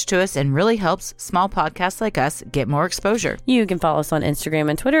so much to us and really helps small podcasts like us get more exposure. You can follow us on Instagram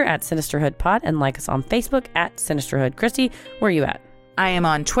and Twitter at SinisterhoodPod and like us on Facebook at Sinisterhood. Christy, where are you at? I am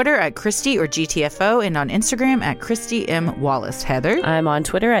on Twitter at Christy or GTFO and on Instagram at Christy M. Wallace. Heather? I'm on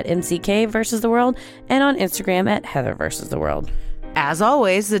Twitter at MCK versus the world and on Instagram at Heather versus the world. As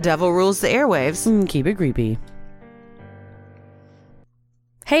always, the devil rules the airwaves. Keep it creepy.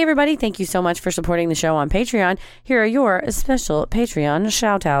 Hey everybody, thank you so much for supporting the show on Patreon. Here are your special Patreon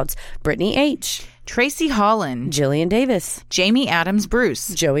shout-outs. Brittany H., Tracy Holland, Jillian Davis, Jamie Adams Bruce,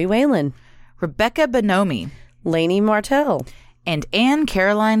 Joey Whalen, Rebecca Bonomi, Lainey Martell, and Anne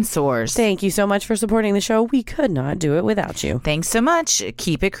Caroline Soares. Thank you so much for supporting the show. We could not do it without you. Thanks so much.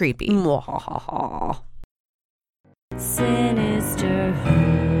 Keep it creepy. Mwahaha.